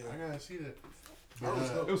 fucking night. Yeah. I gotta see that. That was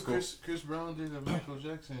dope. It was cool. Chris Brown did a Michael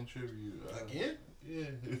Jackson tribute. Again? Yeah.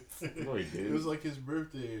 No, he did. It was like his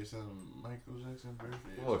birthday or something. Michael Jackson's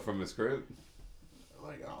birthday. What, from his crib?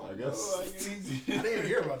 Like I I guess. guess. Like, I didn't even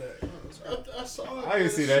hear about that. I saw it. I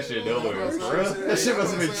didn't see that shit nowhere, That's what bro. I'm saying. That shit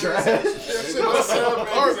must have been That trash. shit must I have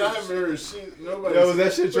been haven't heard shit. Nobody. Yo, was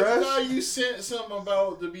that shit But trash? now you sent something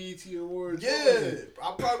about the BET Awards. What was Yeah, it?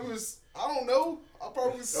 I probably was. I don't know. I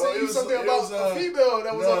probably was Oh, saying it was- something it about was, a female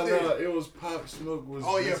that was up there. No, it was Pop Smoke. Was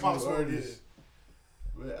Oh, yeah, best Pop new Smoke, artist.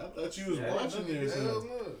 But I thought you was Yeah, watching it or Hell something.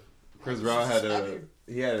 no. Chris Brown had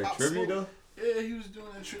he had a Pop tribute Smoke. though. Yeah, he was doing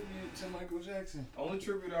a tribute to Michael Jackson. Only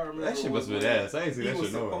tribute I remember. That shit was must have been when ass. I ain't seen He that was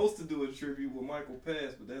shit nowhere. supposed to do a tribute with Michael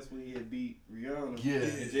Pass, but that's when he had beat Rihanna. Yeah.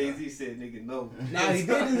 And Jay-Z said, "Nigga, no." Nah, he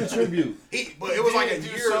did do the tribute. But it was like a Did do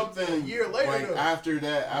year, something a year later. like though. after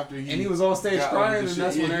that, after he And he was on stage got crying, over and the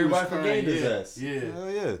that's shit. when Yeah, he everybody was forgave crying, his yeah. ass. Yeah,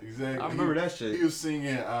 Hell yeah. exactly. I remember that He shit. was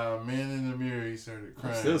singing "Man in the Mirror." He started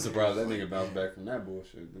crying. I'm still surprised that It was nigga like, bounced back from that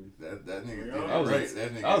bullshit. Dude. That nigga did That it was right. a-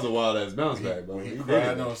 That nigga. That was a wild ass bounce back, bro. When he He cried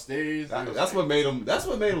did it. on stage. That's what made him. That's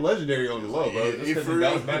what made him legendary on the low, bro. Yeah, Just he because for he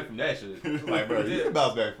bounced real. back from that shit. Like, bro, you can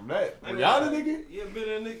bounce back from that. Rihanna, nigga. You ever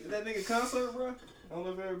been to that nigga concert, bro? I don't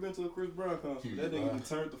know if you ever been to a Chris Brown concert. That nigga be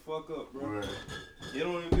turned the fuck up, bro. Right. You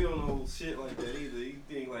don't even be on no shit like that either. You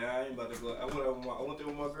think like I ain't about to go. I went there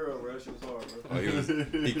with my girl, bro. That shit was hard, bro. Oh,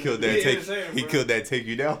 he killed Yeah, that. same, He bro. killed that. Take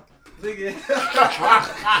you down. Nigga,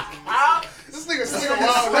 This This nigga slick a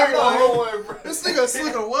wild nigga. This nigga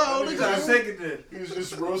slick a wild Nigga trying to nigga. shake it there. He was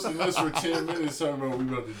just roasting us for 10 minutes talking about we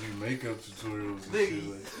about to do makeup tutorials and shit.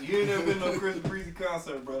 Nigga, Like, you ain't never been to no Chris Breezy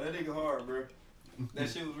concert, bro. That nigga hard, bro. That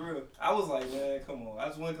shit was real. I was like, man, come on. I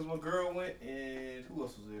just went because my girl went, and who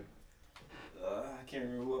else was there? I can't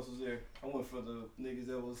remember who else was there. I went for the niggas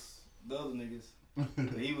that was the other niggas.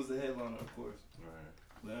 But he was the headliner, of course. right.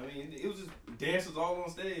 But I mean, it was just dancers all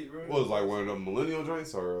on stage, bro. What was it, like one of them millennial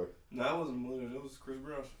joints, or Nah, it wasn't Millennium. It was Chris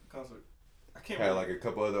Brown's concert. I can't had remember. like a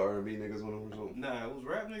couple other R&B niggas with them or something? Nah, it was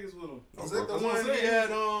rap niggas with him. Was it the That's what I'm one he saying. had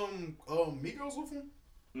Migos with him?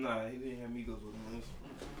 Nah, he didn't have Migos with him.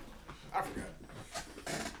 I forgot.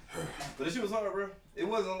 But this shit was hard, bro. It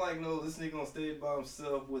wasn't like, no, this nigga on stage by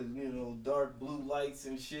himself with, dark blue lights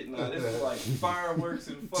and shit. Nah, this was like fireworks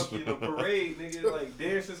and fucking a parade, nigga. Like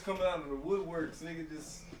dancers coming out of the woodworks, nigga.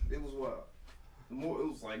 It was wild. It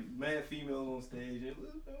was like mad females on stage. It was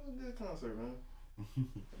a good concert, man.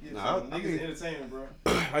 Yeah, Nah, so I niggas mean- entertaining, bro.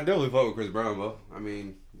 I definitely fuck with Chris Brown, bro. I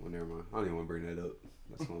mean, well, never mind. I don't even want to bring that up.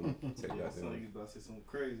 That's one. Take Yeah, that sound like down. you about to say something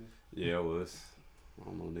crazy. Yeah, it was. I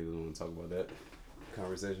don't know niggas want to talk about that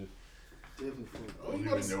conversation. Definitely fun. Oh, don't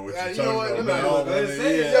you even know what yeah, you're you know what? talking You know about. what? Let's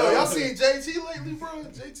say it. Yo, y'all seen JT lately, bro?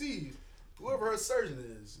 JT, whoever her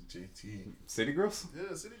surgeon is. JT. City Girls?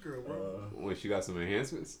 Yeah, City Girl, bro. When she got some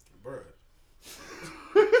enhancements? Bruh.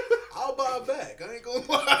 I'll buy it back. I ain't gonna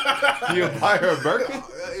lie. You buy her a Birkin?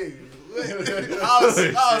 Hey,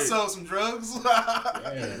 I'll sell some drugs.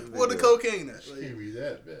 Damn, What the nigga. cocaine at? She can't be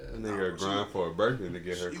that That bad. nigga grind for a Birkin to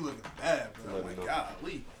get her. She looking bad, bro. Let Oh me my know.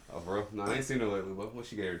 golly. Oh, bro. No, I ain't seen her lately, but what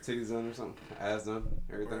she got her titties done or something? Ass done?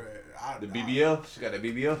 Everything? Bruh, The BBL? She got that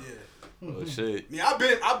BBL? Yeah. Oh, shit. I mean,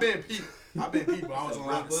 I've been people. I wasn't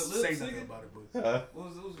allowed to say nothing about it, but Huh? What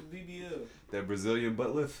was BBL? That Brazilian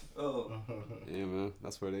butt lift? Oh, Yeah, man.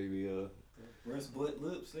 That's where they be breast, butt,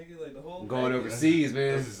 lips, nigga, like the whole going package. overseas,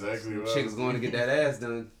 man. That's exactly what I Chicks was going to get thinking. that ass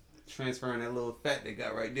done. Transferring that little fat they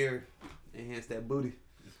got right there. Enhance that booty.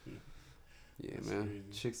 Yeah, That's man. crazy.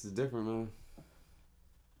 Chicks is different, man.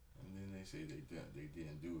 And then they say they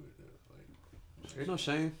didn't do it though. Like, Ain't no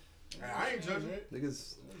shame. I ain't judging.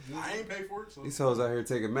 Niggas, I ain't pay for it. So these hoes out here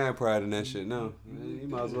taking mad pride in that shit. No, you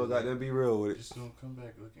might as well goddamn be real with it. just don't come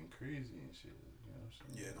back looking crazy and shit. You know what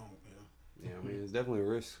I'm saying? yeah, don't. Yeah, I mean it's definitely a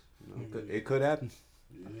risk. You know, it could happen.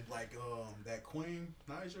 Yeah. Like that Queen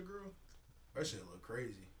Naija girl, that shit look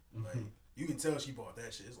crazy. Like you can tell she bought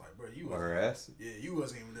that shit. It's like, bro, you Or wasn't, her ass. yeah, you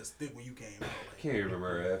wasn't even this thick when you came out. I Like, can't even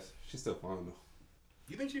remember her ass. She's still fine though.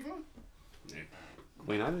 you think she fine?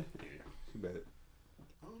 Queen Ivy? Yeah, she bad.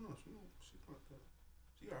 I don't know. She like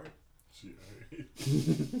that. She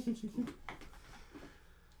alright.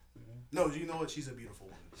 No, you know what? She's a beautiful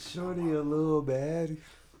woman. Shorty a little bad.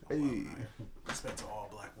 Hey. Respect to all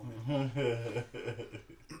black women.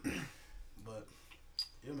 But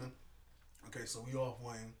yeah, man. Okay, so we off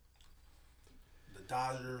Wayne. The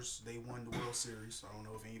Dodgers, they won the World Series. I don't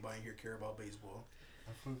know if anybody here care about baseball.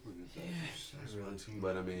 I fuck with the Dodgers. That's my team.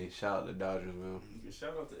 But I mean, shout out to Dodgers, man. Nigga,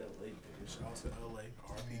 shout out to LA, nigga. Shout out to LA,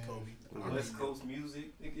 R.P. Kobe. West Coast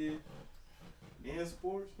music, nigga. And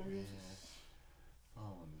sports, nigga. Man, I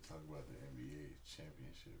don't want to talk about the NBA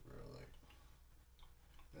championship, bro. Like,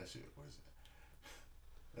 that shit wasn't.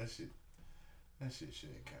 That shit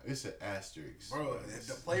shouldn't count. It's an asterisk. Bro,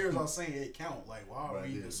 the players are saying it count. Like, why are by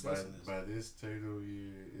we this, discussing this? by this title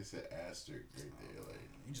year, it's an asterisk right there. Like,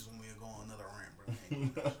 You just want me to go on another rant,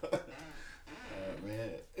 bro. man,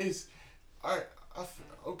 it's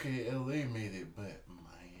okay. LA made it, but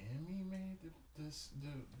Miami made the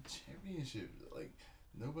championship. Like,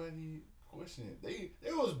 nobody questioned it.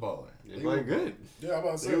 They was balling. They played good. Yeah, I'm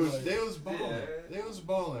about to say, They was balling. Yeah. They was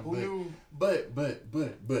balling. who knew? But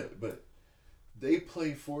they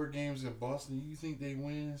played 4 games in Boston. You think they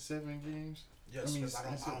win 7 games? Yes, I mean, because I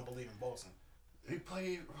that's don't believe in Boston. They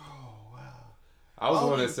played. Oh wow. I was I the don't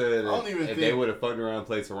one that even- said I don't that even if they think- would have fucked around and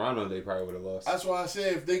played Toronto, they probably would have lost. That's why I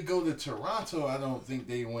said if they go to Toronto, I don't think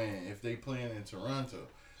they win. If they playing in Toronto,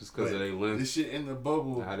 Just because of But their length. this shit in the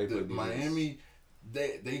bubble, How they the put these- Miami,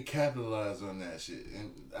 they capitalize on that shit,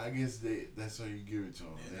 and I guess that's how you give it to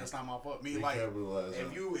them. Yeah, that's not my fault. I they mean, like, capitalize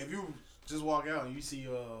on if you just walk out and you see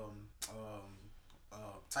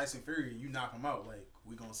Tyson Fury and you knock him out, like,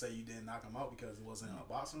 we gonna say you didn't knock him out because it wasn't a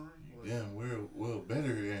boxing ring? Like, Damn, we're better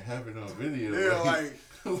and have it on video. yeah,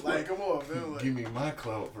 like, come on, man. Like, give me my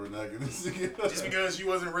clout for knocking this again. just because you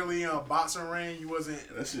wasn't really in a boxing ring, you wasn't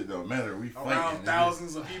that shit don't matter. We around fighting.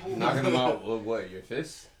 thousands of people. Knocking them out with what? Your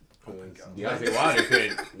fist? Oh my God.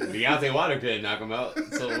 Deontay Wilder couldn't knock him out.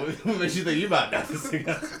 So what makes you think you about to knock this thing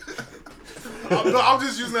out? I'm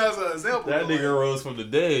just using that as an example. That though, nigga rose from the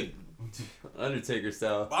dead. Undertaker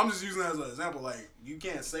style. But I'm just using that as an example. Like, you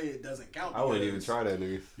can't say it doesn't count. I wouldn't even because- try that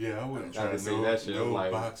nigga. Yeah, I wouldn't I try can see no, that shit, no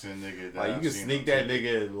like- boxing nigga. That Like, you I've can seen sneak on that TV.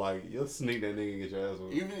 nigga, like, you'll sneak that nigga and get your ass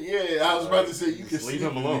whooped. Even yeah, I was about to say you can Just leave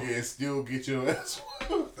sneak him a alone. nigga and still get your ass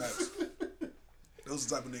whooped. Facts. Those are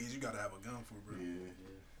the type of niggas you gotta have a gun for, bro. Yeah,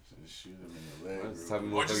 just shoot him in the leg. That's the bro. type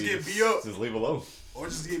of Or just motherfucker get you beat up. Just leave alone. Or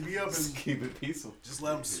just get beat up Just and keep it peaceful. just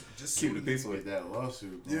let them just Keep shoot it him. peaceful. With that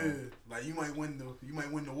lawsuit, bro. Yeah, like you might win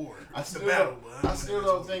the war. I The still, battle, but I still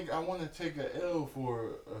don't think I want to take a L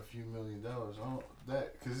for a few $1 million. I don't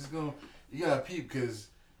that because it's gonna you gotta peep because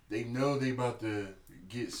they know they about to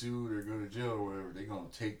get sued or go to jail or whatever. They gonna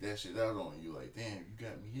take that shit out on you. Like, damn, you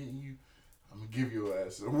got me hitting you. I'm gonna give your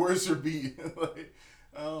ass a worse beat. Like,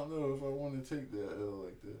 I don't know if I want to take that L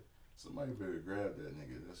like that. Somebody better grab that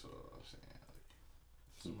nigga. That's all I'm saying.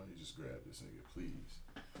 Like, somebody just grab this nigga, please.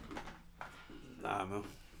 Nah, man.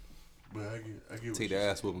 But I get what Take the you're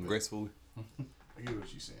ass saying, whooping but- gracefully. I get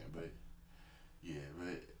what you're saying, but yeah,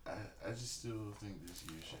 but I just still think this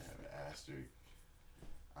year should have an asterisk.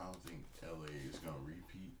 I don't think LA is gonna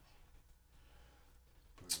repeat.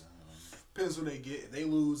 But Depends who they get. If they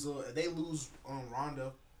lose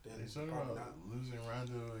Rondo, then they talking probably about not. losing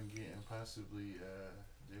Rondo and getting possibly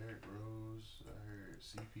Derrick Rose. I heard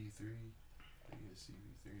CP3. They get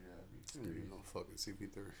CP3, that'd be crazy. No fucking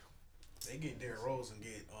CP3. They get Derrick Rose and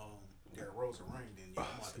get Derrick Rose a ring, then you might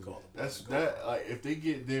have to call the That's boys to go. that. Like, if they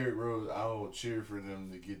get Derrick Rose, I will cheer for them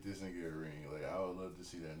to get this nigga a ring. Like, I would love to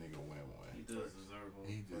see that nigga win one. He does deserve one.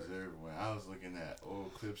 He deserved one. I was looking at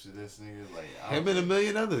old clips of this nigga. Like, Him and a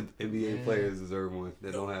million other NBA Yeah. players deserve one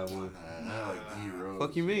that don't have one. Nah, not like D Rose.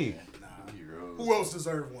 Fuck you mean? man. Nah. D Rose. Who else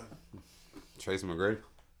deserve one? Tracy McGrady.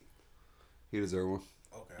 He deserved one.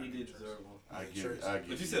 Okay, He did deserve one. I get Tracy. it. I get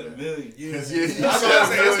But you it. said a million. Yeah, Cause yeah, I was gonna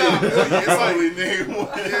say, it's not a million. It's like only name one.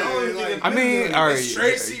 yeah, like, I mean, all right. it's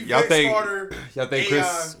Tracy, y'all Vince think Carter. y'all think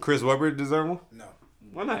Chris Webber deserve one? No,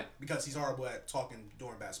 Why not? because he's horrible at talking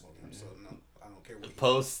during basketball games. So no, I don't care what. He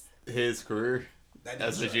Post his career. that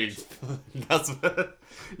That's nigga's what you. trash. That's what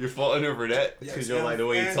you're faulting over that because Yes, you don't like the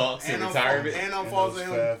way he and- talks in and I'm retirement. And I'm And faulting those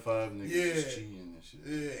him. Fab Five niggas Yeah. just cheating and shit.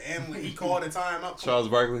 Yeah, and when he called a timeout. Charles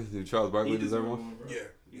Barkley. Do Charles Barkley He deserve deserve one? bro. Yeah,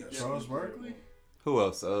 yeah, He Charles definitely Barkley? deserve Who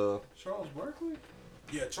else? Charles Barkley?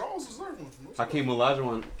 yeah. Charles deserved one from those. Hakeem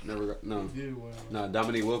Olajuwon never got. No, He did one. no.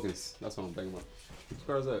 Dominique Wilkins. That's what I'm thinking about. Whose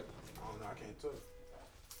car is that? I don't know. I can't tell.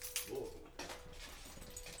 Whoa.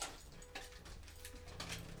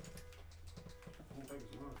 I don't think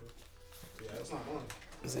it's mine, though. Yeah, it's not mine.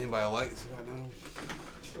 Is anybody like? one.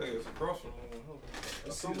 Like, it's across from him.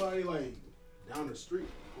 It's somebody like down the street.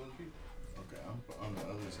 One people. Okay, I'm on the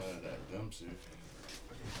other side of that dumpster.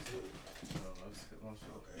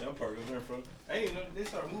 Yeah, I'm parked over there in front. Hey, you know, they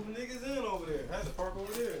start moving niggas in over there. I had to park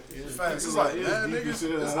over there. It's facts. It's like, man, niggas, it's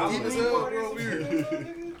deep as hell over here.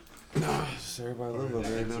 Just everybody live over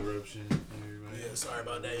there now. Interruption. Everybody. Yeah, sorry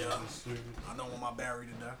about that, y'all. I don't want my battery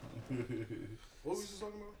to die. What was you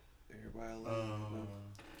talking about? Everybody live.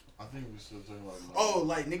 I think we're still talking about. Oh,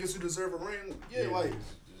 like niggas who deserve a ring? Yeah, like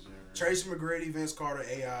Tracy McGrady, Vince Carter,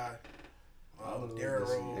 AI, Derrick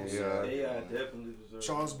Rose, Yeah. AI definitely deserves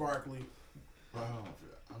Charles Barkley.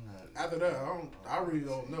 I'm not. After that, I really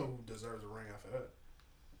don't know who deserves a ring after that.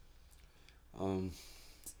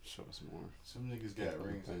 Show us more. Some niggas got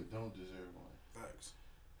rings that don't deserve one. Facts.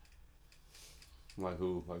 Like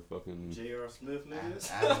who? Like fucking J.R. Smith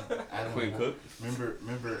niggas. Adam Quinn Cook.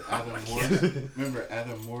 Remember Adam Morrison? Remember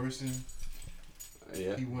Adam Morrison?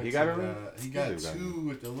 Yeah, He got to, a ring. He got He got two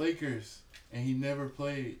with the Lakers, and he never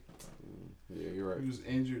played. Yeah, you're He right. was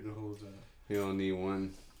injured the whole time. He don't need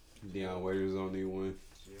one. Deion Waiters don't need one.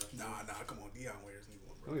 Nah, come on, Deion Waiters need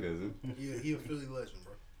one, No, bro. he doesn't. He a Philly legend,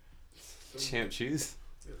 bro. Champ cheese.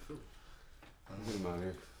 Yeah, Philly. Get him out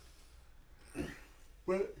here.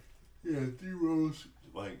 But yeah, D Rose,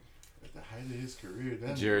 like at the height of his career,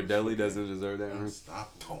 that Jared nigga Dudley was doesn't deserve that ring.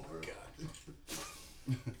 unstoppable, Oh my bro.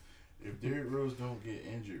 god. If Derrick Rose don't get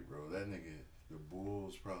injured, bro, that nigga, the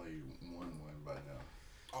Bulls probably won one by now.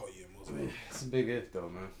 Oh yeah, most of it. It's a big if though,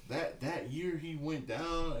 man. That year he went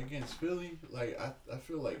down against Philly, like I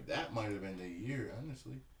feel like that might have been the year,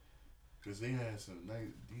 honestly, because they had some nice,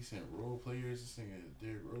 decent role players. This nigga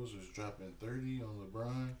Derrick Rose was dropping 30 on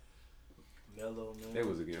LeBron, Melo, man. They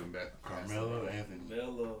was getting back. Carmelo, Anthony.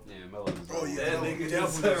 Melo. Yeah, Melo. deserved Oh one. yeah, That Melo nigga definitely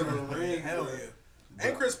deserve deserve a ring, Hell bro. yeah.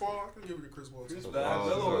 And Chris Paul, I can give it to Chris Paul too. Chris Nah, Paul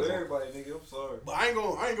Melo deserves with one. everybody, nigga. I'm sorry. But I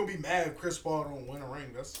ain't gonna be mad if Chris Paul don't win a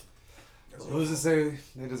ring. That's Who's to say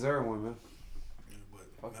they deserve one, man? yeah,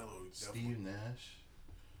 but Melo definitely. Steve Nash.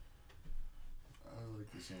 I would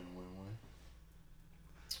like to see him win one.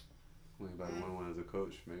 Anybody won one as a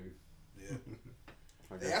coach, maybe. Yeah.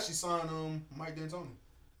 They guess. actually signed Mike D'Antoni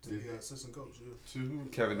to be assistant coach. Yeah. To who?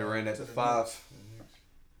 Kevin Durant at To the the 5.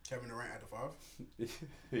 Kevin Durant at the 5.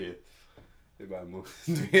 Yeah. They about to move.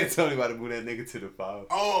 D'Antoni about to move that nigga to the 5.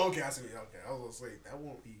 Oh, okay. I see. Okay, I was gonna say that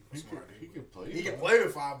won't be He smart. could, he could play. He can five. play the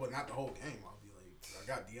 5, but not the whole game. I'll be like, I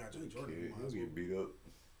got DeAndre Jordan. Yeah, You might he'll as well. get beat up.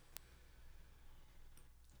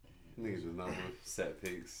 Niggas does not want set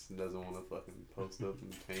picks. Doesn't want to fucking post up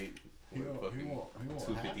and paint. He With won't- fucking he won't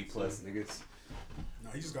 250 have plus to. niggas. No,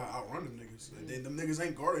 he just got to outrun them niggas. And then them niggas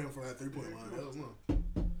ain't guarding him from that 3-point line. Hell no.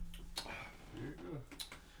 There you go.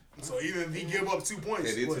 So even if he give up 2 points,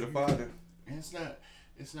 They did what, to the you- 5 then. And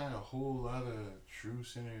it's not a whole lot of true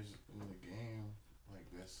centers in the game like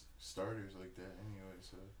that's starters like that anyway.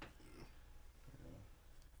 So you know,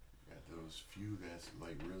 got those few that's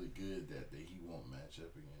like really good that he won't match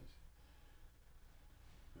up against.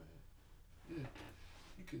 But yeah,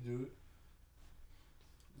 he could do it.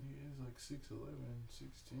 He is like 6'11",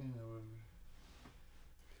 6'10", or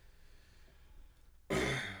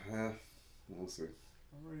whatever. Yeah, we'll see.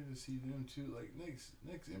 I'm ready to see them too. Like next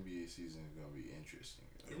NBA season is gonna be interesting.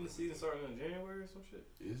 Isn't the season starting in January or some shit?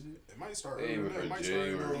 Is it? It might start They earlier aiming than that. It for might start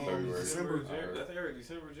January, in February. December. I think I heard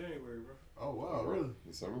December, January, bro. Oh wow, really?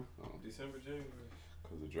 December? Oh, December, January.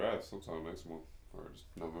 because the draft sometime next month. Or just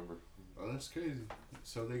November. Oh, that's crazy.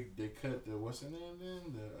 So they cut the what's the name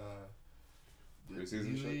then the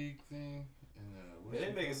Preseason shit? D-League thing and what's Man, they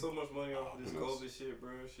it making called? so much money off of this Who knows? COVID shit,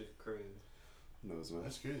 bro. Shit crazy. No, it's not.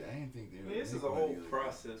 That's crazy. I didn't think they. I would mean, this make is a money whole like that.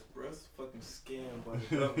 process, bro. It's a fucking scam by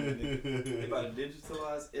the government. Nigga. They about to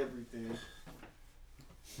digitalize everything.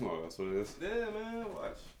 Oh, that's what it is. Yeah, man.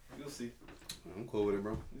 Watch. You'll see. I'm cool with it,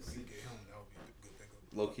 bro. You'll Get see. him, that would be a good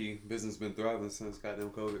pickup. Low key, business been thriving since goddamn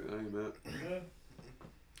COVID. I ain't mad. Yeah.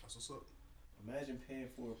 That's what's up. Imagine paying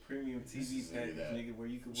for a premium This TV is package, that. nigga, where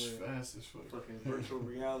you could It's wear fast as fuck. fucking virtual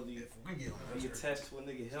reality. If we get on Be that attached to a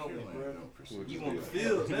nigga helmet, Carolina, bro. no precision. You on the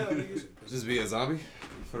field now, nigga. Just be a zombie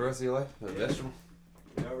for the rest of your life? A vegetable?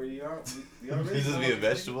 We already are. We already You just be a zombies, nigga.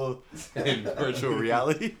 vegetable in virtual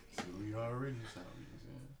reality? So we already zombies.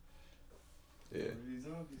 Yeah. Already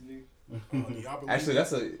zombies, nigga. Diablo Actually,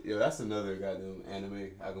 that's another goddamn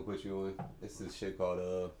anime I can put you on. It's this shit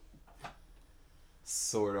called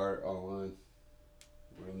Sword Art Online.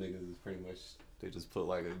 Where them niggas is pretty much, they just put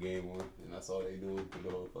like a game on and that's all they doing for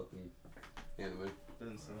the whole fucking anime.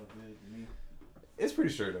 Doesn't sound good to me. It's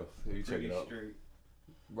pretty straight though, if you check Pretty it out. straight.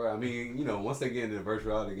 Bro, I mean, you know, once they get into the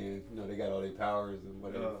virtual reality game, you know, they got all their powers and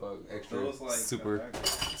whatever the fuck, extra So it's like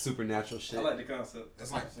supernatural shit. I like the concept.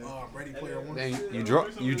 That's like Ready Player One. Dang,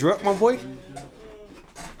 you drunk, my boy?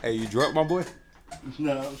 Hey, you drunk, my boy?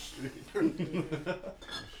 No, I'm straight. You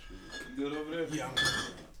good over there? Yeah,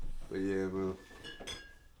 But yeah, man.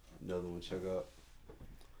 Another one, check out.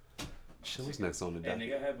 Shit, what's next on the Hey, docket?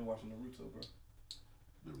 nigga, I have been watching Naruto, bro.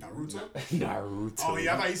 Naruto. Naruto. Oh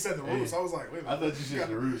yeah, I thought you said the Roots. I was like, wait a I minute. thought you said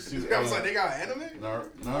the roots too. I was like, they got anime.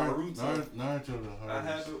 Naruto the I hardest.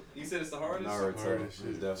 have. You said it's the hardest. Naruto Hardest is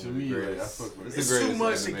shit. definitely To me, the like, I greatest. fuck with It's it. the It's too greatest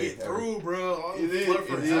much to anime get ever. through, bro. All It the is, fluff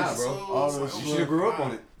for it is, episodes, bro. All like, those oh You my should have grew up God.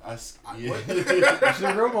 on it. Yeah. You should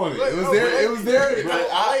have grew up on it. It was there. It was there.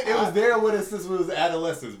 It was there with us since we was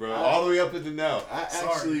adolescents, bro. All the way up into now. I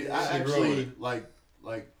Sorry. actually like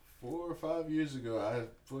 4 or 5 years ago, I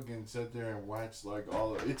fucking sat there and watched like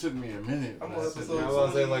all of it. It took me a minute. I'm but on I sat episode there- I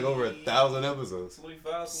was saying like over 1,000 episodes. 25,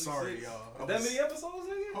 26. Sorry, y'all. That many episodes,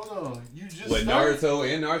 nigga? Hold on, you just What, started?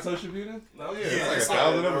 Naruto and Naruto Shippuden? No, Yeah, It's like it's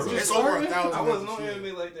 1,000 like- episodes. It's over 1,000. I wasn't on episodes.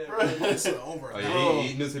 anime like that, Right. bro. It's over. Oh, 1,000. yeah,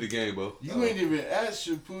 he into the game, bro. You ain't even at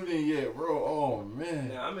Shippuden yet, bro. Oh man.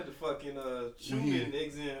 Nah, I'm at the fucking Yeah. Chunin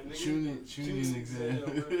exam, nigga. Tuning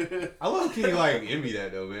exam. I love King like envy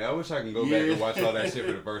that though, man. I wish I can go back and watch all that shit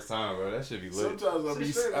for the first time, bro. That should be lit.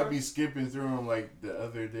 Sometimes Straight, I bro. be skipping through them. Like the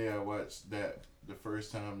other day, I watched that the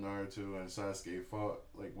first time Naruto and Sasuke fought,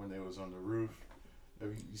 like when they was on the roof.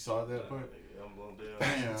 You saw that part? I'm blown down.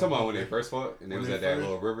 Damn. Talking about when they first fought and they When was they at that first-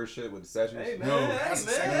 little river shit with the statues. Hey, man. No, hey, that's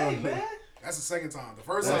the man. second Hey, man. That's the second time. The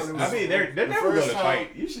first That's- time it was. I mean, they're The never first gonna time-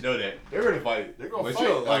 fight. You should know that. They're gonna fight. They're gonna But fight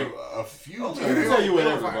you'll, like a few Oh, times. Let me tell you They're gonna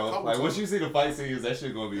whatever, fight a bro. couple Like once times. you see the fight scenes, that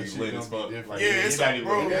shit gonna be That shit lit gonna as be fuck. different. Like, Yeah, you're it's not like, even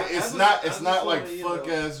bro, gonna- It's I not just like wanna, you know- fuck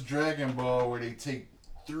ass Dragon Ball where they take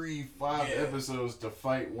 3-5 Yeah. episodes to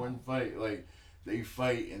fight one fight. Like they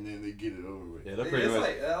fight and then they get it over with. Yeah, they'll pretty It's much.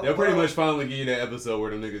 like, They'll pretty much finally give you that episode where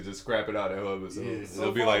them niggas just scrap it out that whole episode. Yeah.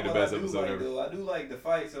 It'll be like the what best I do episode like, ever. though, I do like the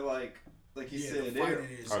fights are like you Yeah, said, the they're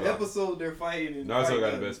fighting is- Hold the on. episode they're fighting. And Naruto got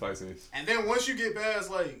fighting. the best fight scenes. And then once you get past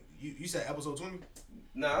like you said episode 20.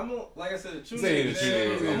 Nah, I'm on, like I said, the Say the Chunin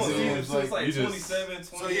Chunin exam. I'm on exam. season It's 2. like It's like you just- 27, 20.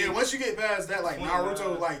 So yeah, once you get past that, like 29.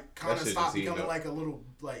 Naruto, like kind That of shit stopped just heating becoming up. like a little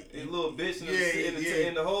like. A little bitch in the, Yeah, in the, yeah.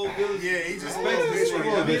 in the whole village. Yeah, he's just a Respect little this bitch shit. right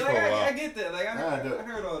I now. mean, Bitch like, for a while. I get that. Like I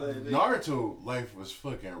heard all that. Naruto life was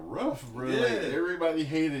fucking rough, bro. Yeah. Like everybody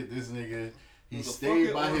hated this nigga. He was a stayed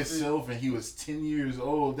fucking by orphan. himself, and he was 10 years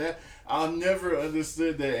old. That I'll never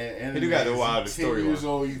understood that. And He do got the wildest 10 storyline. years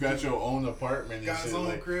old, you got your own apartment and Got his shit. own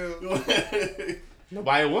Like, crib.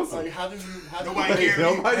 Nobody wants like him. how do you? How Nobody do you,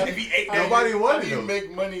 cares Nobody- if he ate how that. nobody do you- wanted how do you him.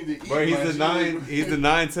 make money to eat? Bro, he's my the shit? 9. He's the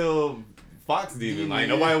 9 till Fox demon. Like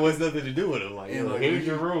Yeah. nobody wants nothing to do with him. Like, And, yo, like, here's when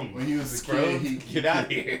your he- room. When he was a Scrub, kid, he get out of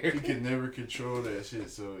He here. could never control that shit.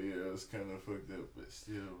 So yeah, it was kind of fucked up, but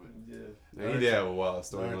still. But Yeah. Man, he did have a wild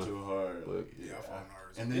storyline. Naruto hard. But- Like, Yeah, I found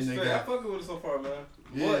Naruto. And then It's they straight. I got fucking with it so far, man.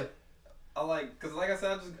 yeah. But I like, cause like I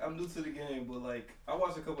said, I'm new to the game, but like I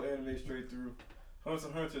watched a couple anime straight through. Hunter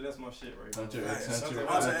x Hunter, that's my shit right now. Hunter Right, x Hunter.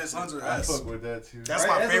 Hunter x Hunter I S. fuck with that too. That's Right,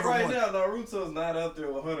 my as of favorite right one. now, Naruto's not up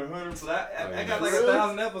there with Hunter x Hunter, but I got like Really?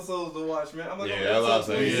 1,000 episodes to watch, man. I'm like, Yeah, I'm that's what I'm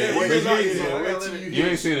saying. Yeah, wait, wait, till wait, you- yeah, wait I till gotta you let You get-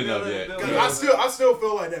 ain't seen enough yet. build Cause up. I still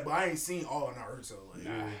feel like that, but I ain't seen all of Naruto. Like,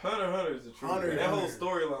 Hunter x Hunter is the truth. Hunter man. x That whole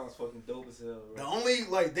Hunter. storyline is fucking dope as hell. the Bro. only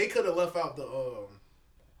like they could have left out the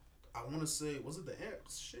I want to say was it the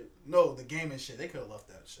apps shit? No, the gaming shit. They could have left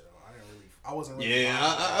that shit out. I wasn't really. Yeah,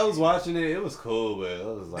 fond of I was watching it. It was cool, but I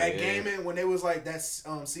was like, that yeah. gaming when they was like that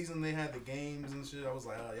season they had the games and shit. I was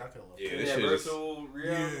like, oh, y'all could have left Yeah, that. this Yeah, shit is- virtual Yeah,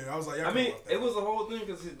 reality. I was like, y'all I mean, coulda left that. it was a whole thing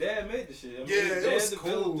because his dad made the shit. I mean, Yeah, his it dad was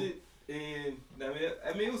developed cool. it, and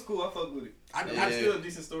I mean, it was cool. I fucked with it. I Yeah. It's still a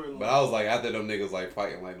decent storyline. But I was like, after them niggas like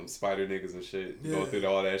fighting like them spider niggas and shit, Yeah. going through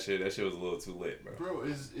all that shit was a little too lit, bro. Bro,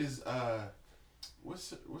 is what's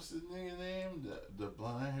the nigga name? The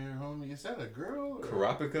blonde hair homie? Is that a girl? or-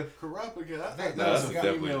 Karapika? Karapika. I Nah, thought that that's was a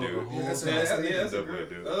definitely female a the dude. whole Yeah, that's a- time. that's a- that's a definitely girl. a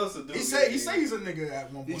dude. That's a dude. He say he's a nigga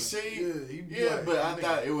at one point. He say he be Yeah, like, but I nigga.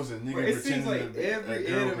 thought it was a nigga Bro, it seems pretending like to be every a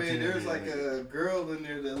girl anime, pretending to there's be like nigga. a girl in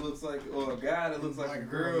there that looks like, or a guy that looks like a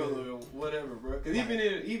girl or whatever, bro. Cause even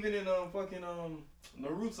in fucking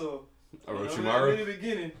Naruto, Orochimaru? in the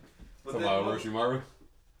beginning, but Talking that about Orochimaru?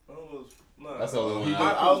 nah, That's the only one.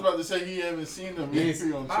 I was about to say he haven't seen them. You ain't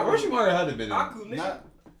Maybe on Haku. Orochimaru had to been in. Haku, nigga. Not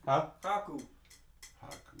Huh? Haku.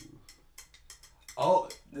 Haku. Oh,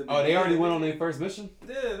 they already went on their first mission?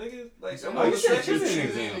 Yeah, nigga. Like, Oh, you said Shooting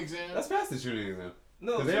shooting exam. That's past the shooting exam.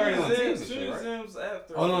 no, 'cause they already on shooting teams and exams, shit, right? shooting exams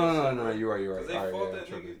after. Oh, all that shit, no, bro. you're right. Cause they All right, fought yeah, that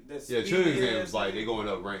tripping. nigga. That Yeah, shooting speedy exams, ass like, nigga. they going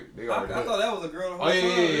up rank. They I already thought that was a girl the whole Oh, yeah, time.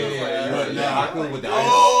 yeah, It was yeah, like, yeah. yeah. Haku with the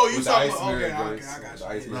Oh, ice, you with the talking ice about- mirror okay, joints. I got The you.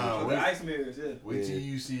 ice Yeah. mirror Nah, joints. The ice mirrors, yeah. Wait till Yeah.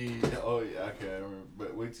 you see. Oh yeah, okay, I remember.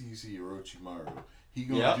 But wait till you see Orochimaru. He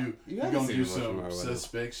gonna Yep. do. You He haven't gonna seen do Orochimaru, some have you?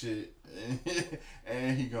 suspect shit,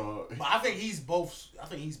 and he gonna. But I think he's both. I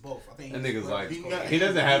think he's both. I think That he's nigga's like, He not- he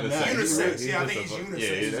doesn't have a Unisex. sex. Unisex, yeah, I think he's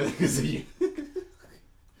unisex. unisex.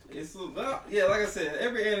 It's yeah, like I said,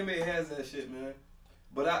 every anime has that shit, man.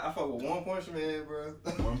 But I fuck with One Punch Man, bro.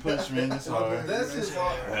 One Punch Man is hard. That shit's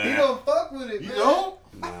hard. Yeah. He don't fuck with it, You man. don't?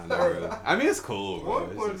 Nah, not really. I mean, it's cool, bro. One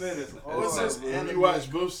It's Punch just- Man is What's hard. this bro. And you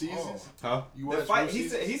watch both seasons? Huh? You The watch fight, both he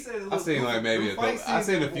seasons? said. I seen like maybe a couple. I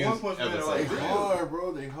seen a few One Punch Man are They like, episodes. real. hard,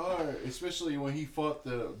 bro. They hard, especially when he fought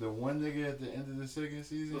the one nigga at the end of the second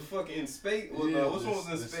season. The fucking in space. Well, Yeah, which one was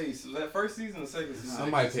in this- space? Was that first season or second season? I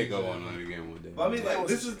might pick up on it again one day. But I mean, That like,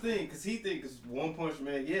 was- this is the thing, because he thinks One Punch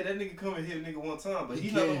Man, yeah, that nigga come and hit a nigga one time, but He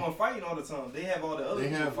he's not the can. one fighting all the time. They have all the other They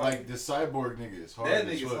people have fighting. like the cyborg niggas hard That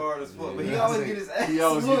as nigga's fuck. hard as fuck, but he Yeah. always get his ass He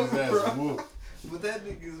always gets his whooped, ass bro. whooped. But that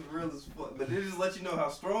nigga's real as fuck. But they just let you know how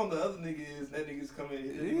strong the other nigga is. That nigga's come in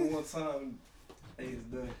and hit a nigga one time. Hey, it's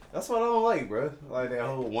done. That's what I don't like, bro. Like that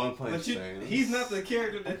whole one punch But thing. he's not the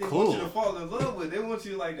character that they Cool. want you to fall in love with. They want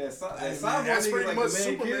you like that. That Hey, man, cyborg that's nigga pretty like much the main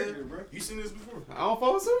Superman. character, bro. You seen this before? I don't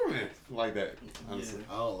follow Superman like that. Honestly.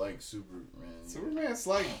 I don't like Superman. Superman's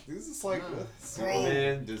like this is like Nah.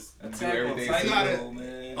 Superman just do Attack on everything. Titan, You gotta- though,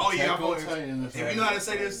 man. Oh yeah, Attack I'm on going. Titan. If you know how to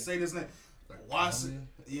say this name. Watch it. Akame?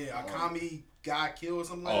 Yeah, Akami got killed or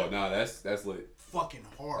something like Oh that. no, that's lit. Fucking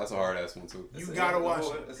hard. That's a hard ass one too. You That's gotta anime. watch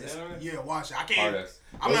Oh, it. that's It's- anime? yeah, watch it. I Hard can't. ass.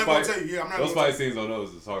 I'm Those not gonna fight- tell you. Yeah, I'm not Those gonna tell fight you. scenes on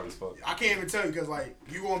those is hard as fuck. I can't even tell you because like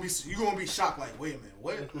you gonna be shocked. Like, wait a minute,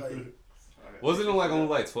 what? Like, Wasn't it like only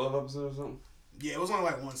like 12 episodes or something? yeah, it was only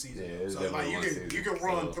like one season. Yeah, it was so like definitely you one can season. you can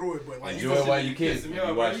run So, through it, but like enjoy it while you can. Piss me If off,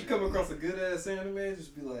 you bro. watch You it. come across a good ass anime,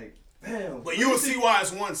 just be like, damn. But you will see why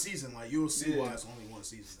it's one season. Like you will see Yeah. why it's only one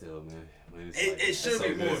season. Still, man. It's It should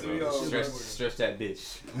be more, bro. bro. It should Stretch, be more. stretch that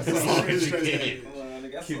bitch. As long as you can. can. Hold on,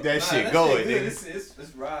 nigga, Keep saw- that shit going, good. nigga.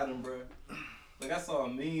 It's riding, bro. Like I saw a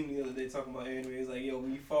meme the other day talking about anime. It's like, yo,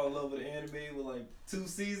 when you fall in love with an anime with like 2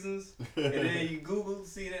 seasons, and then you Google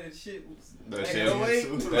see that and shit. That taken shit- away,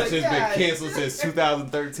 That shit's been canceled since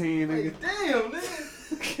 2013, nigga. Like, damn,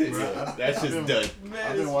 nigga. Bro, That shit's I've been- done. Man,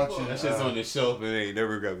 I've been as watching- fuck. That shit's on the shelf and they ain't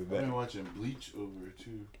never got me I've back. been watching Bleach over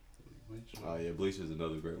too. Bleach. Oh yeah, Bleach is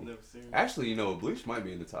another great one. Never seen it. Actually, you know, Bleach might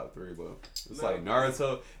be in the top 3, bro. It's No. like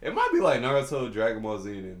Naruto. It might be like Naruto, Dragon Ball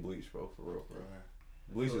Z, and then Bleach, bro. For real, bro.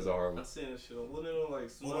 Bleach is a hard I one. seen that shit on. Wasn't it on like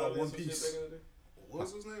What about Tsunami or One some shit Piece? back in the day?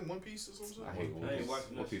 What's his name? One Piece or some shit? I hate One I ain't Piece.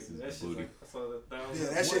 watching One that Piece shit. is That shit's booty. like, I saw that thousand.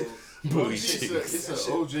 Yeah, that shit- Booty One Piece shit. it's That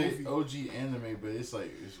a shit goofy. OG anime, but it's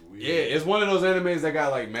like it's weird. Yeah, it's one of those animes that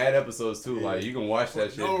got like mad episodes too. Yeah. Like you can watch that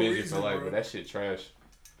For shit, no binge it reason, for life, bro. but that shit trash.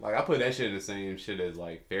 Like I put that shit in the same shit as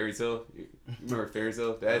like Fairy Tail. You remember Fairy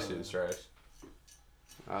Tail? That shit is trash.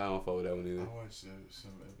 I don't fuck with that one I either. watched some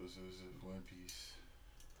episodes of One Piece.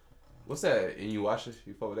 What's that? Inuyasha?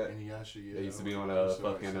 You fuck with that? Inuyasha, yeah. They used to be on I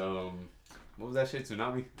saw fucking it. what was that shit?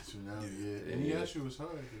 Tsunami. Tsunami, Yeah. yeah. Inuyasha was hard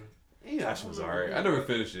though. Inuyasha was alright. I never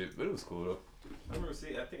finished it, but it was cool though. I remember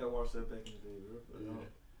seeing. I think I watched that back in the day, bro. But, Yeah.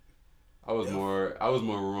 I was more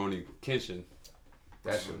Rurouni Kenshin.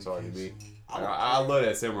 That shit was hard to me. I- I love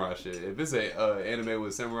that samurai shit. If it's a anime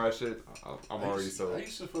with samurai shit, I'm already I sold.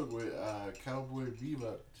 used to fuck with Cowboy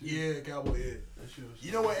Bebop too. Yeah, Cowboy. Yeah. That shit was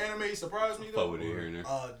You know what anime surprised me though? Fuck with it here and there.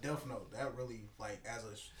 Death Note. That really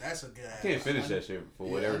that's a good. I can't finish that shit for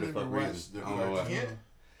whatever the fuck reason. I don't know why. Yeah.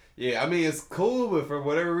 Yeah, I mean it's cool, but for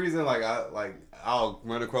whatever reason, I'll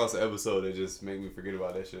run across an episode that just make me forget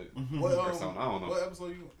about that shit. What, Or something. I don't know. What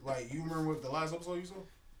episode you remember what the last episode you saw?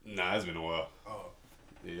 Nah, it's been a while. Oh,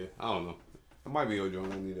 Yeah, I don't know. It might be a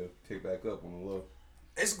joint I need to pick back up on the low.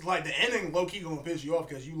 it's like the ending low key gonna piss you off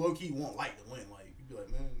because you low key want Light to win. Like you be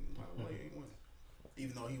like, man, Light ain't win,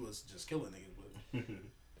 even though he was just killing niggas. But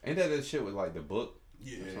Ain't that shit with like the book?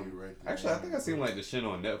 yeah, Yeah, you're right. there. Actually, I think I seen like the shit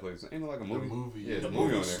on Netflix. Ain't it like a movie? movie, Yeah, yeah. the the movie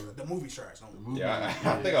on movie's there. the movie's trash. Don't The movie, Yeah,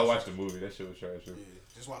 I think I watched the movie. That shit was trash too. Yeah,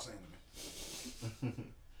 just watch the anime.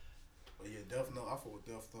 But yeah, Death Note. I fought with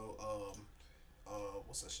Death Note.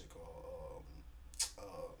 What's that shit called?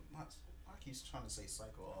 I keep trying to say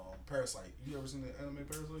Psycho. Parasite. You ever seen the anime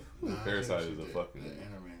Parasite? Nah, I Parasite didn't is a see fucking that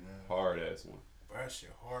anime. Nah. hard ass one. Bro, that shit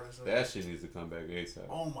hard as hell. That shit needs to come back ASAP.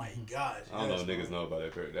 Oh my god. I don't know if yes, niggas bro. know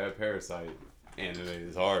about that Parasite anime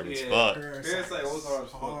is hard as Yeah. fuck. Parasite was hard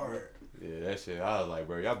as fuck, Hard. Yeah, that shit. I was like,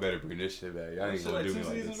 bro, y'all better bring this shit back. Y'all ain't Shit gonna like do 2 me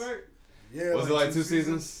like seasons, this. right? Yeah. Was it like 2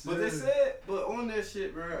 seasons? But they said, but on that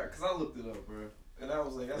shit, bro, because I looked it up, bro, and I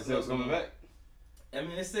was like, They said it was coming back. I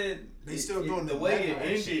mean, it said They still doing the the way it back-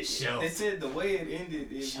 ended. shit shelved. They said the way it ended,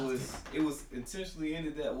 it was intentionally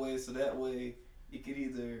ended that way, so that way it could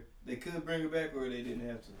either they could bring it back or they didn't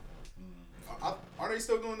have to. Are they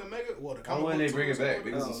still doing the mega? Well, the Why comic wouldn't they book bring it too or back?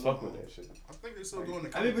 something? Niggas just fuck with that shit. I think they're still doing the.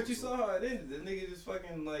 I Comic mean, but book you too. saw how it ended. The nigga just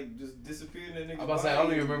fucking like just disappeared. That nigga. I'm about to say, I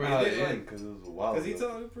don't even remember how it ended. ended because it was a while Because he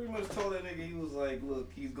ago. pretty much told that nigga, he was like,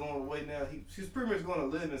 look, he's going away now. She's pretty much going to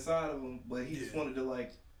live inside of him, but he just Yeah. wanted to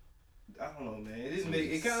like, I don't know, man. It didn't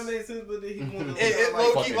make, it kind of made sense, but then he wanted to It like,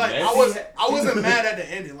 low key fucking like messy. I wasn't mad at the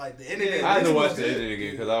ending. Like the ending. Yeah, I had to This watch was the good. ending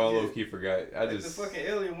again because I low key forgot. I like just the fucking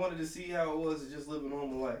alien wanted to see how it was to just live a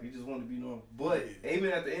normal life. He just wanted to be normal. But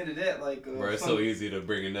aiming at the end of that, like, bro, it's so easy to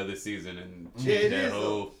bring another season and Yeah, change it that is.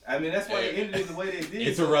 whole I mean, that's why they ended it the way they did.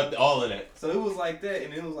 interrupt all of that. So it was like that,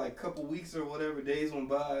 and it was like a couple weeks or whatever days went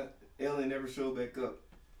by. Alien never showed back up.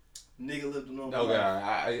 Nigga lived a normal Okay,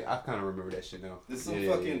 life. I kind of remember that shit now. There's some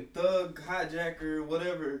Yeah, fucking thug hijacker,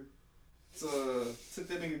 whatever, took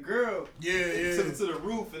that nigga girl, Yeah, took her to the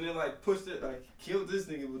roof, and then like pushed it, like killed this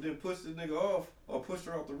nigga, but then pushed the nigga off or pushed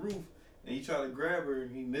her off the roof. And he tried to grab her,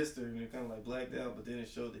 and he missed her, and it kind of like blacked out. But then it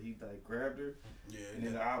showed that he like grabbed her, Yeah. and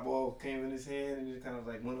then the eyeball came in his hand, and it kind of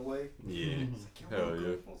like went away. Yeah. It's like, yo, Hell yeah.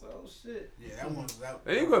 I was like, oh shit. Yeah, that one was that.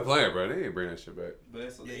 They ain't quit playing, bro. They ain't bring that shit back. But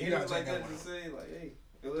that's Yeah, yeah, you he gotta was like check that that to one say like, hey,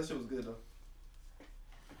 yo, that shit was good though.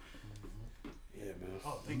 Yeah, man.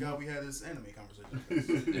 Oh, thank God we had this anime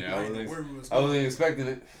conversation. Yeah, I didn't know wasn't, where we was I wasn't expecting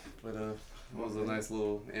it, but it was a nice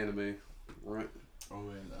little anime run. Oh,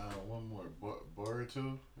 and one more, Boruto.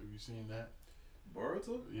 Have you seen that?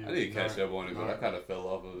 Boruto? Yeah, I need to catch up on it, but I kind of fell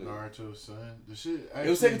off of it. Naruto's son. The shit. It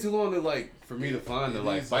was actually- taking too long to for me to find the It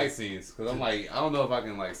like is, fight like- scenes because I'm like I don't know if I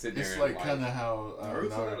can like sit there It's and like kind of how Naruto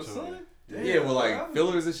got a Naruto. son? yeah, with like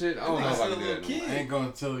fillers and shit. I don't know if I can do Little that. kid. I ain't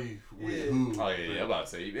gonna tell you with Yeah. who. Oh yeah, I'm about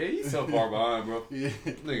to say, man, he's so far behind, bro. Yeah.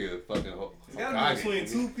 Nigga, fucking. It's gotta be between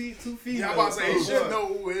two feet. Yeah, I'm about to say he Oh, should fuck. know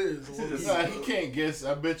who it is. It's Nah, he can't guess.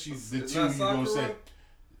 I bet you the It's two not you gonna Sakura? say.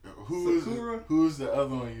 Who's Sakura? who's the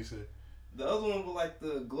other one you said? The other one with like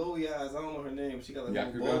the glowy eyes, I don't know her name. She got like a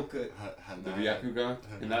Yakuza? little bowl cut. The Hanada. Byakugan,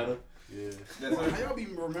 Hinata. Yeah. That's How her. y'all be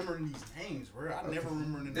remembering these names, bro? I never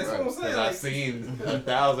remember the That's names. what I'm saying. Because Like, I've seen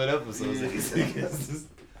 1,000 episodes of these niggas.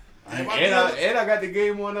 If And I got the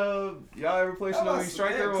game on y'all ever play Shinobi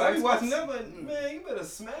Striker? I be on watching Xbox? that, but man, you better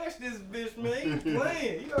smash this bitch, man. You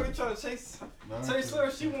playing? You already trying to chase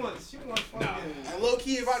her. She wants fucking. And low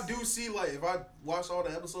key, if I do see if I watch all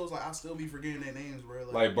the episodes, I still be forgetting their names, bro.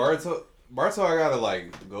 Like Barto, I gotta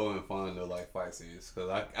go and find the fight scenes because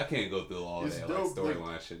I can't go through all It's that dope,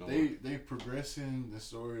 storyline shit. No more. They progressing the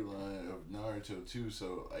storyline of Naruto too.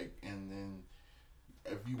 So and then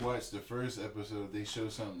if you watch the first episode, they show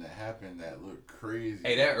something that happened that looked crazy.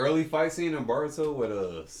 Hey, that early fight scene in Boruto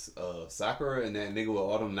with Sakura and that nigga with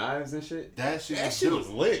all them knives and shit. That shit Was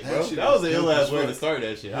lit, bro. shit That was was the ill dope ass as way to fuck. start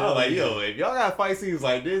that shit. I was like, yo, if y'all got fight scenes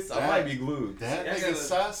like this, I That- might be glued. That Yeah, I nigga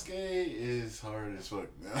gotta- Sasuke is hard as fuck.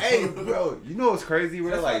 Now. Hey, bro, you know what's crazy, bro?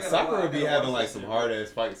 That's Like why I gotta Sakura watch- be I gotta having watch like that some shit, hard ass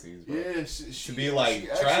fight scenes, bro. Yeah, she be, like, she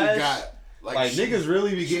trash. actually got Like she- niggas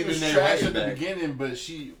really be She getting was in trash there at the back. beginning, but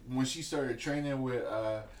when she started training with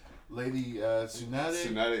Lady Tsunade,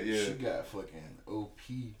 Tsunade, yeah. she got fucking OP.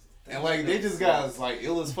 And like they just got like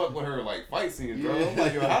ill as fuck with her like fight scenes, bro. I'm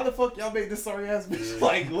like, yo, how the fuck y'all make this sorry ass bitch Yeah.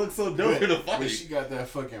 like look so dope in the But fight? she got that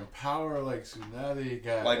fucking power like Tsunade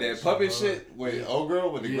got. Like that puppet shit with yeah. old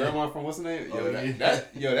girl with the Yeah. grandma from what's her name? Yo, Oh,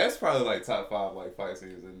 yeah. that's probably like top 5 like fight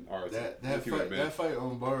scenes in Naruto. That fight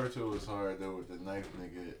on Boruto was hard though with the knife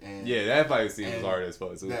nigga and Yeah, that fight scene was and hard as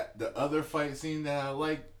fuck too. that the other fight scene that I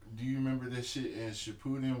like. Do you remember this shit in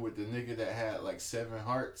Shippuden with the nigga that had like 7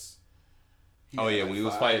 hearts? Oh had, yeah, like, when he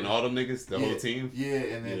was 5. fighting all them niggas, the whole team. Yeah,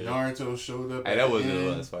 and then Yeah. Naruto showed up. Hey, at that the wasn't the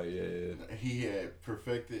end. last fight. Yeah. He had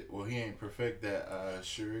perfected. Well, he ain't perfect that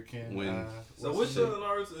shuriken. When- So what's which his name?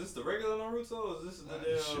 Naruto? Is this the regular Naruto or is this the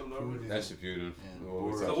damn Shippuden. Naruto? That's Shippuden. And What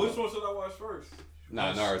we Boruto. So talking which about? one should I watch first?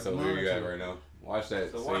 Nah, Naruto. Where you at Naruto. right now? Watch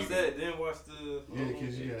that. So you watch can- that, then watch the. Yeah,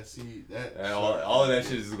 because you gotta see that. And all of that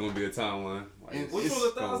shit is gonna be a timeline. Like, And Which it's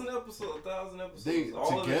one's gonna- 1,000 episodes? 1,000 episodes. They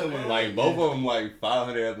All of it together, combined? Like both of them, like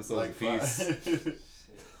 500 episodes like apiece.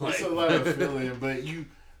 Like- it's a lot of feeling, but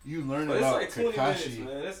you learn But it's about like 20 minutes, Kakashi.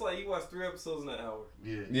 man. It's like you watch 3 episodes in an hour.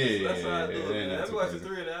 Yeah, Yeah, That's how I do it, ain't man. not I be too watching crazy.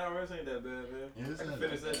 3 in an hour. It ain't that bad, man. Yeah, it's I can not